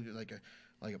with, Bill? You're like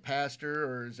a pastor,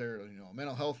 or is there, you know, a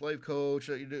mental health life coach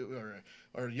that you do,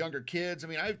 or younger kids? I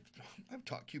mean, I've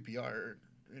taught QPR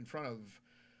in front of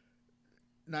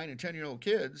 9 and 10-year-old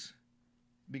kids,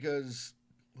 because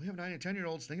we have 9 and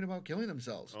 10-year-olds thinking about killing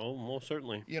themselves. Oh, most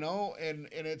certainly. You know, and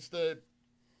it's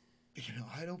you know,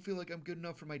 I don't feel like I'm good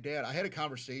enough for my dad. I had a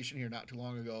conversation here not too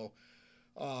long ago.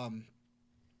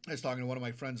 I was talking to one of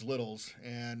my friend's littles,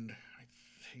 and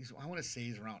I want to say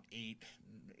he's around 8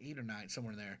 or 9,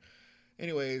 somewhere in there.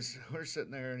 Anyways, we're sitting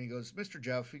there, and he goes, Mr.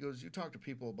 Jeff, he goes, you talk to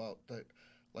people about that,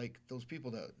 like those people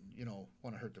that, you know,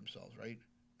 want to hurt themselves, right?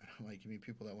 And I'm like, you mean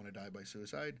people that want to die by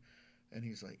suicide? And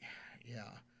he's like, yeah.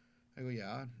 I go,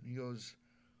 yeah. And he goes,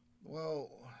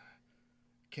 well,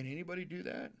 can anybody do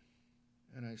that?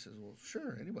 And I says, well,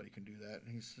 sure, anybody can do that.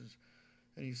 And he says,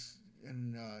 he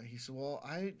said, well,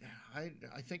 I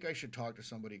think I should talk to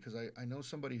somebody, because I know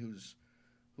somebody who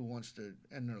wants to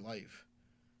end their life.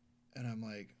 And I'm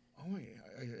like, oh,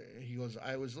 he goes,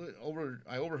 I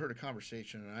overheard a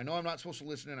conversation, and I know I'm not supposed to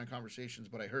listen in on conversations,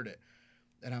 but I heard it.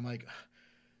 And I'm like,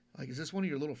 is this one of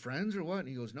your little friends or what? And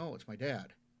he goes, no, it's my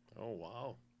dad. Oh,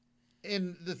 wow.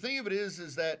 And the thing of it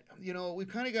is that, you know, we've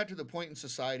kind of got to the point in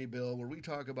society, Bill, where we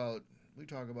talk about,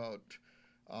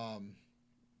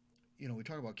 you know, we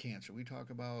talk about cancer, we talk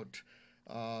about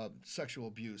sexual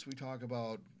abuse, we talk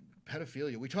about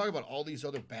pedophilia, we talk about all these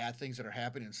other bad things that are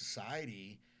happening in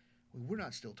society. We're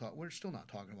still not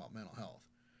talking about mental health.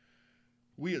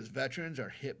 We as veterans are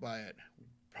hit by it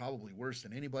probably worse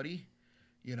than anybody,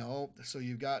 you know. So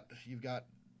you've got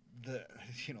the,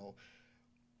 you know,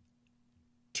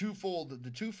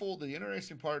 the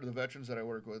interesting part of the veterans that I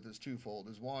work with is twofold.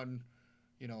 Is one,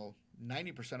 you know,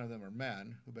 90% of them are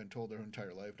men who've been told their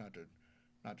entire life not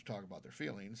to talk about their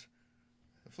feelings.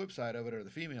 The flip side of it are the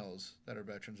females that are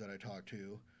veterans that I talk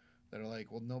to, that are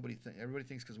like, well, everybody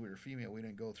thinks because we were female we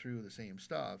didn't go through the same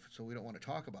stuff, so we don't want to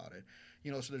talk about it.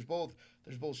 You know, so there's both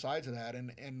sides of that.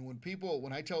 And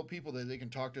when I tell people that they can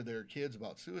talk to their kids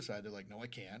about suicide, they're like, no, I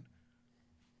can't.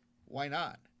 Why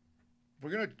not?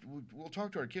 We'll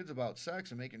talk to our kids about sex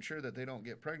and making sure that they don't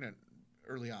get pregnant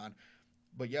early on,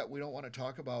 but yet we don't want to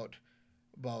talk about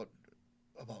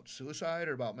suicide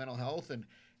or about mental health.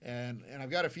 And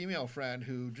I've got a female friend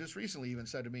who just recently even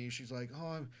said to me, she's like, oh,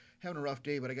 I'm having a rough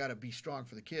day, but I got to be strong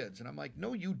for the kids. And I'm like,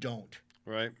 no, you don't.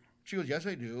 Right. She goes, yes,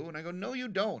 I do. And I go, no, you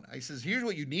don't. I says, here's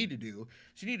what you need to do.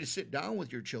 So you need to sit down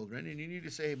with your children, and you need to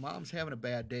say, hey, mom's having a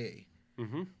bad day.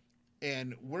 Mm-hmm.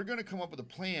 And we're going to come up with a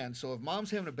plan. So if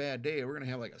mom's having a bad day, we're going to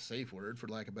have like a safe word, for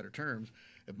lack of better terms.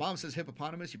 If mom says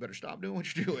hippopotamus, you better stop doing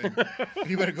what you're doing.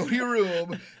 You better go to your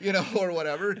room, you know, or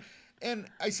whatever. And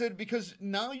I said, because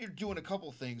now you're doing a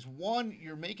couple things. One,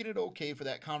 you're making it okay for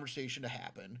that conversation to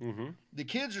happen. Mm-hmm. The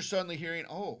kids are suddenly hearing,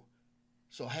 oh,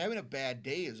 so having a bad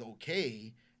day is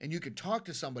okay, and you can talk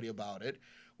to somebody about it,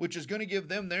 which is going to give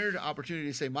them their opportunity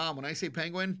to say, Mom, when I say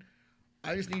penguin,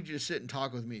 I just need you to sit and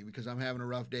talk with me because I'm having a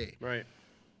rough day. Right.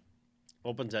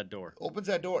 Opens that door.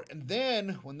 And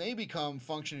then when they become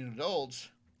functioning adults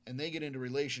and they get into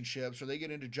relationships or they get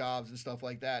into jobs and stuff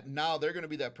like that, now they're going to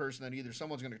be that person that either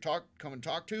someone's going to come and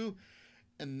talk to,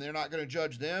 and they're not going to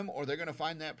judge them, or they're going to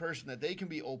find that person that they can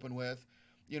be open with,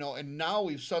 you know. And now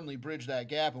we've suddenly bridged that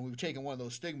gap, and we've taken one of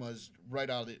those stigmas right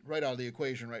out of the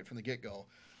equation right from the get-go.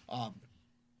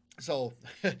 So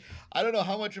I don't know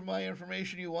how much of my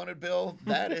information you wanted, Bill.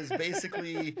 That is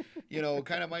basically, you know,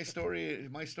 kind of my story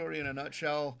in a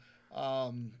nutshell.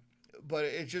 But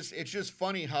it's just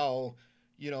funny how,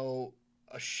 you know,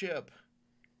 a ship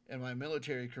in my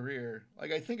military career,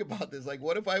 like I think about this, like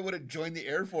what if I would have joined the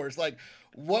Air Force? Like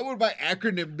what would my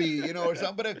acronym be, you know, or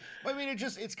something? But I mean,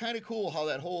 it's kind of cool how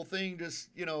that whole thing just,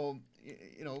 you know,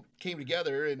 came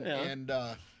together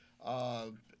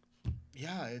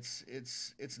yeah,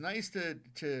 it's nice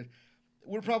to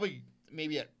we're probably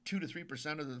maybe at 2 to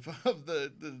 3% of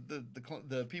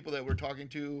the people that we're talking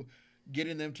to,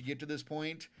 getting them to get to this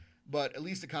point, but at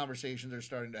least the conversations are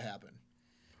starting to happen.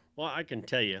 Well, I can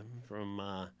tell you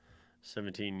from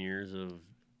 17 years of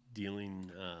dealing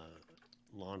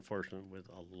law enforcement with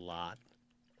a lot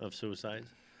of suicides,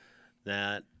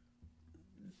 that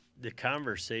the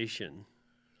conversation,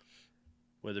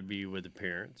 whether it be with the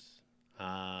parents,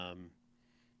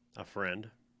 a friend,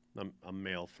 a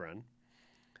male friend,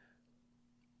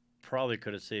 probably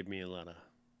could have saved me a lot of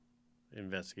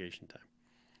investigation time,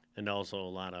 and also a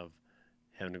lot of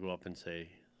having to go up and say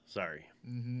sorry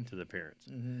to the parents.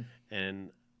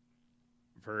 And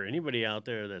for anybody out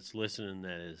there that's listening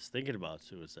that is thinking about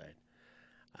suicide,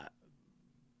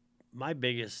 my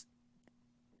biggest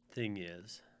thing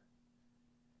is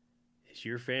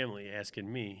your family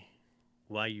asking me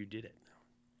why you did it.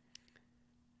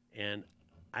 And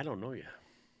I don't know you.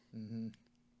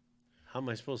 How am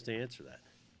I supposed to answer that?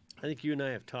 I think you and I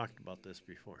have talked about this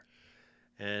before.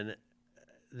 And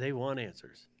they want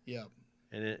answers. Yeah.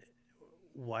 And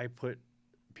why put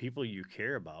people you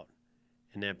care about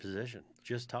in that position?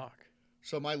 Just talk.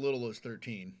 So my little is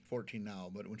 13, 14 now,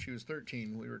 but when she was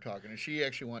 13, we were talking, and she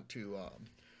actually went to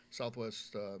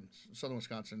Southern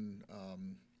Wisconsin,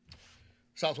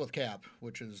 Southwest CAP,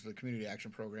 which is the community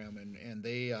action program, and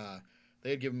they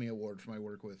had given me an award for my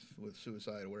work with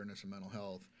suicide awareness and mental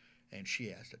health, and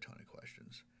she asked a ton of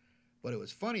questions. But it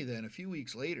was funny then, a few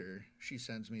weeks later, she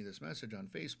sends me this message on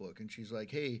Facebook, and she's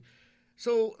like, hey,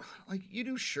 so, like, you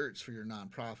do shirts for your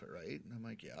nonprofit, right? And I'm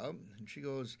like, yeah. And she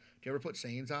goes, do you ever put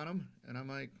sayings on them? And I'm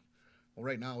like, well,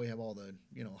 right now we have all the,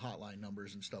 hotline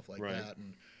numbers and stuff like that.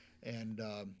 And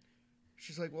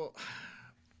she's like, well,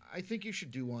 I think you should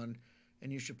do one,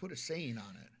 and you should put a saying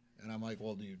on it. And I'm like,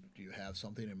 well, do you have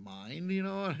something in mind,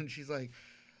 And she's like,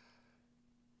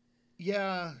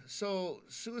 yeah, so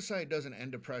suicide doesn't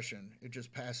end depression. It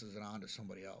just passes it on to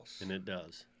somebody else. And it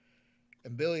does.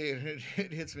 And Billy,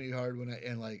 it hits me hard when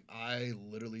I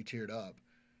literally teared up.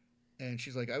 And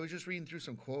she's like, I was just reading through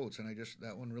some quotes, and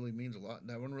that one really means a lot.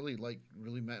 That one really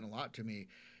meant a lot to me.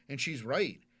 And she's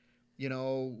right.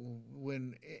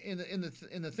 When in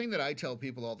the thing that I tell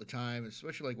people all the time,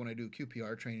 especially like when I do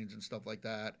QPR trainings and stuff like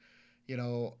that,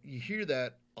 you hear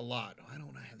that a lot. Why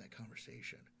don't I have that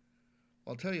conversation?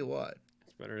 Well, I'll tell you what.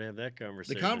 It's better to have that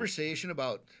conversation. The conversation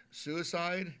about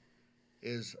suicide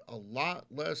is a lot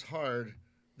less hard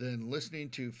than listening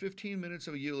to 15 minutes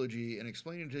of a eulogy and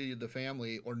explaining to the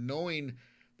family, or knowing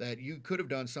that you could have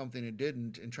done something and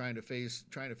didn't, and trying to face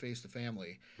the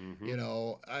family.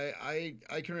 I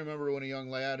can remember when a young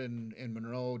lad in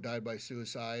Monroe died by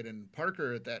suicide, and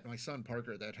my son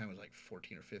Parker at that time was like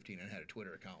 14 or 15 and had a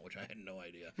Twitter account, which I had no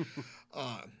idea.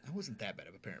 I wasn't that bad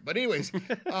of a parent, but anyways,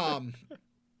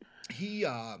 he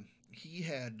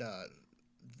had.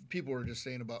 People were just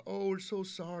saying about, oh, we're so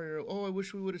sorry, or, oh, I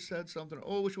wish we would have said something, or,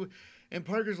 oh, I wish we... And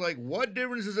Parker's like, what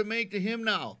difference does it make to him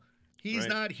now? He's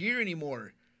not here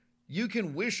anymore. You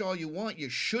can wish all you want. You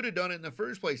should have done it in the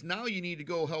first place. Now you need to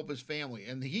go help his family.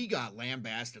 And he got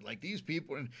lambasted, like these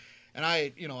people. And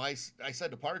I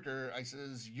said to Parker, I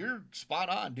says, you're spot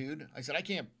on, dude. I said, I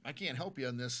can't help you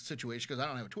in this situation because I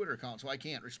don't have a Twitter account, so I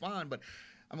can't respond. But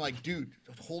I'm like, dude,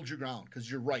 hold your ground, because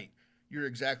you're right. You're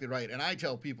exactly right. And I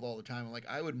tell people all the time, I'm like,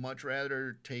 I would much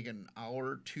rather take an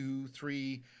hour, 2,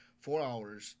 3, 4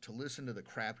 hours to listen to the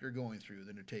crap you're going through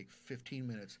than to take 15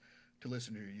 minutes to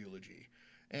listen to your eulogy.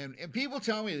 And people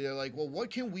tell me, they're like, well,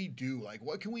 what can we do? Like,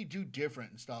 what can we do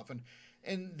different and stuff?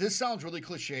 And this sounds really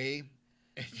cliche.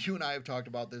 And you and I have talked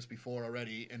about this before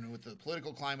already. And with the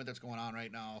political climate that's going on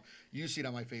right now, you see it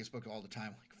on my Facebook all the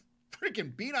time. Like,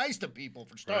 freaking be nice to people,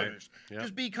 for starters. Right. Yep.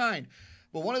 Just be kind.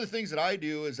 But one of the things that I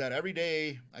do is that every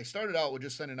day, I started out with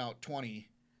just sending out 20.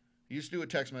 I used to do a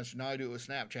text message. Now I do it with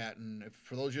Snapchat. And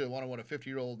for those of you that want to know what a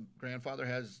 50-year-old grandfather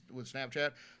has with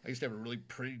Snapchat, I used to have a really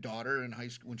pretty daughter in high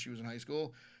school when she was in high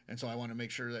school. And so I wanted to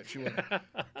make sure that she would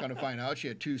kind of find out. She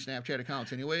had 2 Snapchat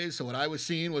accounts anyways. So what I was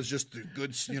seeing was just the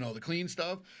good, the clean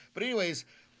stuff. But anyways,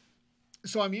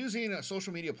 so I'm using a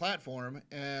social media platform,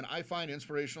 and I find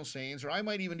inspirational sayings, or I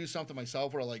might even do something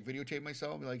myself where I like videotape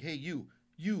myself and be like, hey, you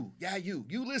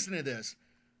listen to this.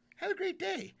 Have a great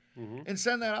day. And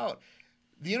send that out.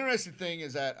 The interesting thing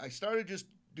is that I started just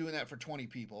doing that for 20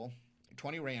 people,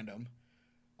 20 random.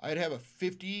 I'd have a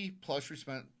 50 plus %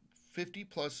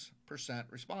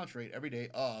 response rate every day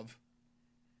of,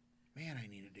 man, I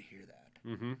needed to hear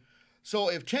that. So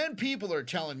if 10 people are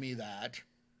telling me that,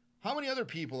 how many other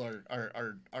people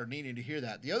are needing to hear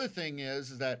that? The other thing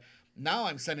is that now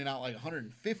I'm sending out like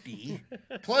 150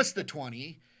 plus the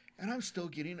 20, and I'm still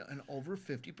getting an over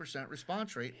 50%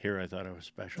 response rate. Here I thought I was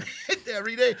special.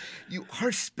 Every day. You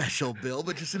are special, Bill,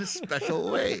 but just in a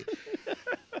special way.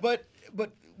 But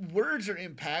words are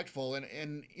impactful, and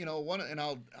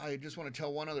I just want to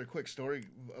tell one other quick story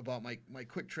about my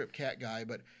quick trip cat guy,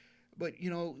 but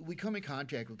we come in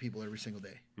contact with people every single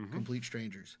day, complete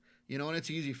strangers. You know, and it's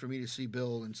easy for me to see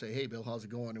Bill and say, "Hey, Bill, how's it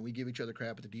going?" And we give each other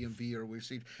crap at the DMV, or we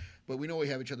see, but we know we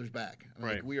have each other's back.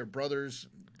 Right. We are brothers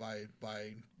by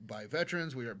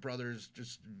veterans. We are brothers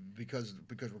just because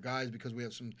we're guys, because we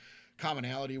have some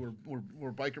commonality.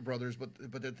 We're biker brothers.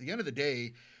 But at the end of the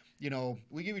day, you know,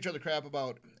 we give each other crap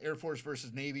about Air Force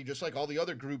versus Navy, just like all the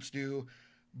other groups do.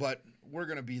 But we're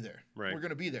going to be there. Right. We're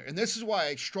going to be there. And this is why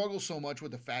I struggle so much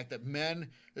with the fact that men,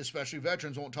 especially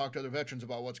veterans, won't talk to other veterans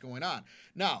about what's going on.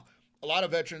 Now, a lot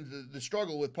of veterans, the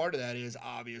struggle with part of that is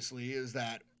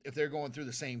that if they're going through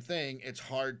the same thing, it's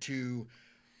hard to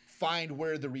find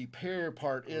where the repair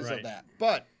part is of that.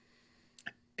 But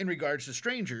in regards to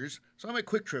strangers, so I'm at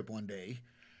Quick Trip one day,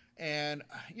 and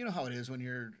you know how it is when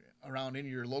you're around in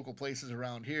your local places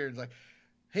around here. It's like,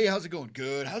 hey, how's it going?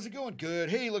 Good. How's it going?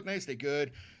 Good. Hey, you look nice. They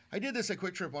good. I did this at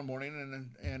Quick Trip one morning,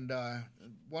 and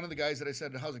one of the guys that I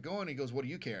said, how's it going? He goes, what do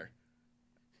you care?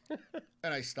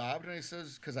 And I stopped, and I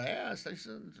says, because I asked, I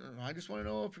said, I just want to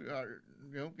know if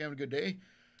you're having a good day.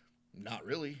 Not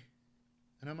really.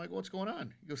 And I'm like, what's going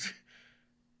on? He goes,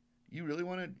 you really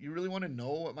want to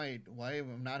know why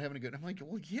I'm not having a good? I'm like,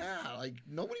 well, yeah, like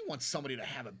nobody wants somebody to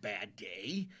have a bad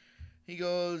day. He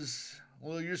goes,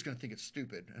 well, you're just gonna think it's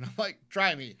stupid. And I'm like,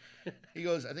 try me. He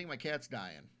goes, I think my cat's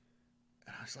dying.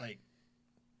 And I was like,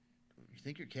 you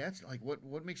think your cat's like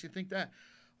what makes you think that?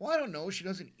 Well, I don't know. She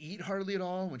doesn't eat hardly at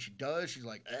all. When she does, she's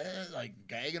like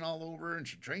gagging all over, and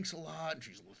she drinks a lot, and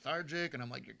she's lethargic. And I'm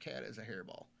like, your cat is a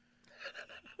hairball.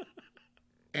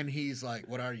 And he's like,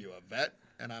 what are you, a vet?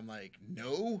 And I'm like,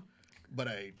 no, but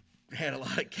I had a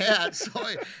lot of cats. So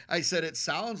I said, it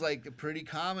sounds like a pretty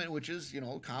common, which is,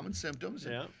 common symptoms.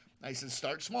 Yeah. I said,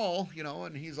 start small,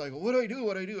 and he's like, well, what do I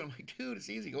do? I'm like, dude, it's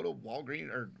easy. Go to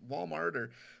Walmart or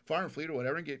Farm Fleet or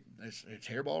whatever and get it's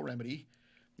hairball remedy.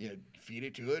 You feed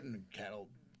it to it, and the cat will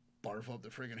barf up the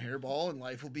friggin' hairball, and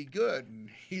life will be good. And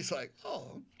he's like,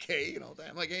 oh, okay.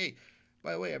 I'm like, hey,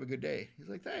 by the way, have a good day. He's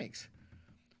like, thanks.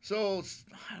 So,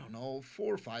 I don't know,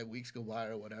 4 or 5 weeks go by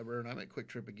or whatever, and I'm at Quick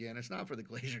Trip again. It's not for the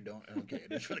Glacier Donut. Okay,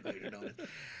 it is for the Glacier Donut.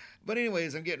 But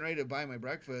anyways, I'm getting ready to buy my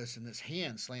breakfast, and this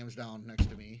hand slams down next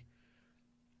to me.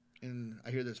 And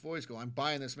I hear this voice go, I'm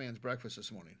buying this man's breakfast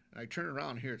this morning. And I turn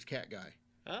around and hear it's Cat Guy.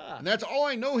 Ah. And that's all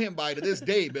I know him by to this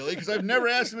day, Billy, because I've never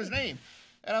asked him his name.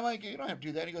 And I'm like, you don't have to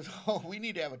do that. And he goes, oh, we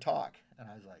need to have a talk. And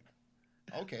I was like,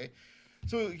 okay.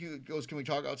 So he goes, can we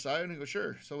talk outside? And he goes,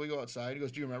 sure. So we go outside. He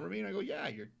goes, do you remember me? And I go, yeah,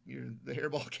 you're the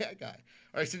hairball cat guy.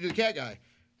 Or I said, you're the cat guy.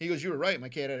 He goes, you were right. My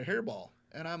cat had a hairball.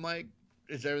 And I'm like,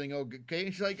 is everything okay?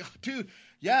 And she's like, oh, dude,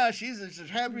 yeah, she's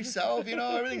happy herself.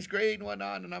 Everything's great and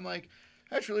whatnot. And I'm like,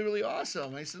 that's really, really awesome.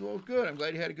 And I said, well, good. I'm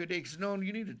glad you had a good day. He says, no,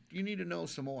 you need to know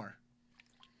some more.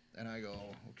 And I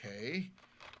go, okay.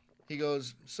 He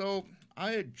goes, so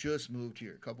I had just moved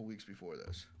here a couple weeks before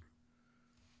this.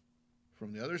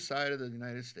 From the other side of the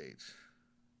United States.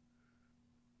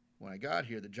 When I got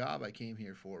here, the job I came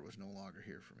here for was no longer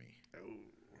here for me. Oh.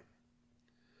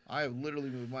 I have literally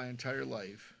moved my entire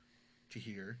life to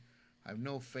here. I have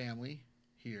no family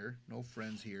here, no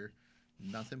friends here,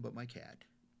 nothing but my cat.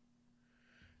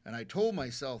 And I told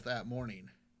myself that morning,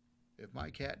 if my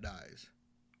cat dies,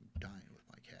 I'm dying with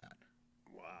my cat.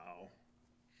 Wow.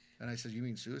 And I said, you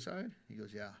mean suicide? He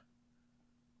goes, yeah.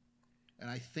 And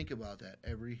I think about that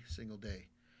every single day.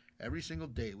 Every single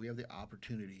day we have the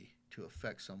opportunity to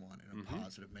affect someone in a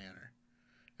positive manner.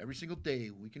 Every single day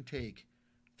we can take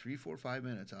 3, 4, 5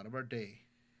 minutes out of our day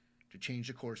to change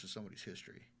the course of somebody's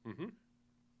history. Mm-hmm.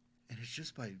 And it's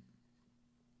just by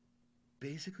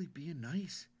basically being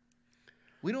nice.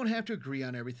 We don't have to agree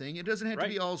on everything. It doesn't have to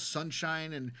be all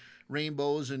sunshine and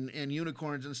rainbows and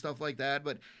unicorns and stuff like that.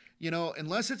 But,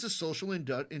 unless it's a social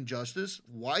injustice,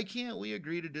 why can't we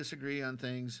agree to disagree on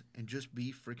things and just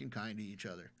be freaking kind to each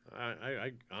other?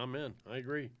 I'm in. I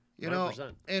agree.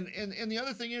 100%. And the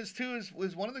other thing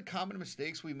is one of the common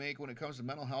mistakes we make when it comes to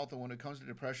mental health and when it comes to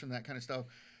depression, that kind of stuff,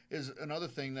 is another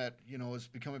thing that, is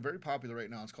becoming very popular right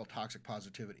now. It's called toxic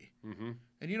positivity. Mm-hmm.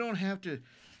 And you don't have to,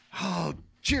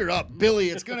 cheer up, Billy,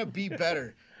 it's going to be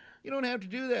better. You don't have to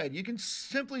do that. You can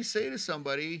simply say to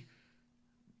somebody,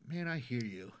 man, I hear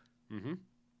you. Mm-hmm.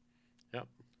 Yep.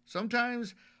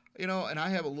 Sometimes, and I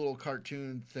have a little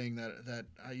cartoon thing that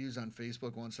I use on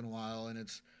Facebook once in a while, and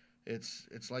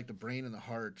it's like the brain and the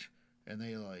heart, and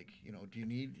they like, do you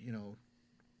need,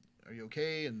 are you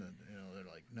okay? And they're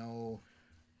like, no.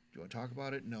 Do you want to talk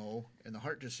about it? No. And the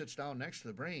heart just sits down next to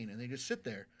the brain, and they just sit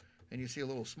there, and you see a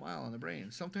little smile on the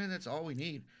brain. Sometimes that's all we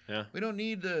need. Yeah. We don't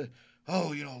need the,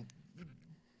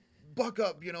 buck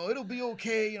up, it'll be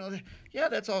okay. Yeah,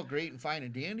 that's all great and fine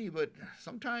and dandy, but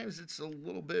sometimes it's a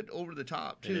little bit over the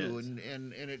top too,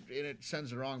 and it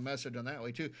sends the wrong message on that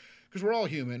way too, because we're all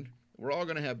human. We're all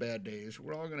going to have bad days.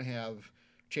 We're all going to have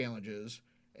challenges,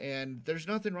 and there's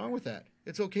nothing wrong with that.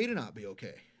 It's okay to not be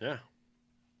okay. Yeah.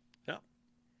 Yeah.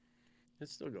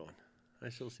 It's still going. I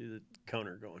still see the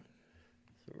counter going.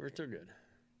 So we're still good.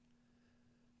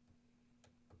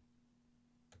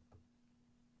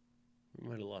 We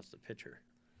might have lost the pitcher,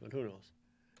 but who knows?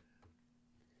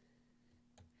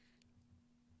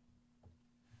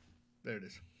 There it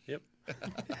is. Yep.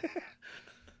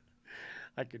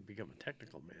 I could become a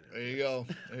technical man. There you go.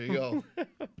 There you go.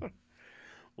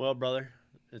 Well, brother,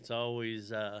 it's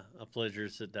always a pleasure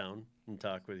to sit down and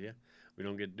talk with you. We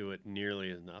don't get to do it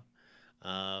nearly enough.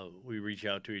 We reach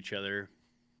out to each other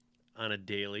on a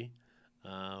daily,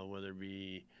 whether it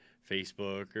be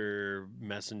Facebook or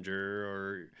Messenger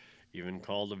or even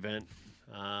called to vent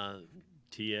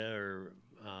to you or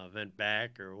vent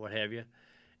back or what have you.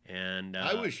 And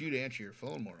I wish you'd answer your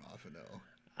phone more often, though.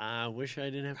 I wish I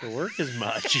didn't have to work as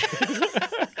much.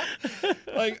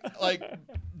 like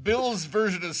Bill's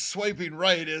version of swiping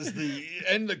right is the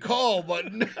end the call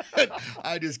button.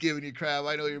 I'm just giving you crap.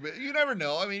 I know you never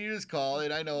know. I mean, you just call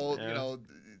and I know,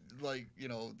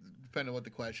 depending on what the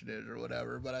question is or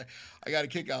whatever. But I got a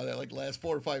kick out of that like the last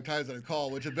 4 or 5 times on a call,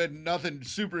 which have been nothing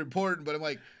super important. But I'm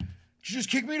like, did you just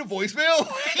kick me to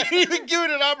voicemail? You didn't give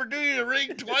it an opportunity to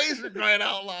ring twice for crying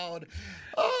out loud.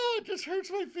 Oh, it just hurts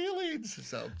my feelings.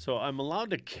 So I'm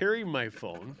allowed to carry my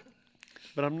phone,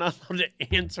 but I'm not allowed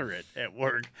to answer it at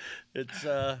work. It's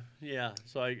yeah.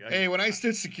 So hey, when I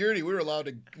stood security, we were allowed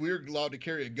to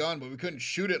carry a gun, but we couldn't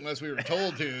shoot it unless we were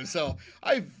told to. So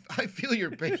I feel your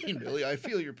pain, Billy. I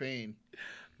feel your pain.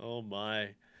 Oh my.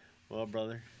 Well,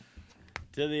 brother,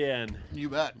 to the end. You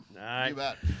bet. All right. You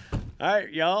bet. All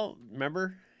right, y'all.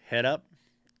 Remember, head up.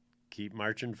 Keep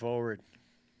marching forward.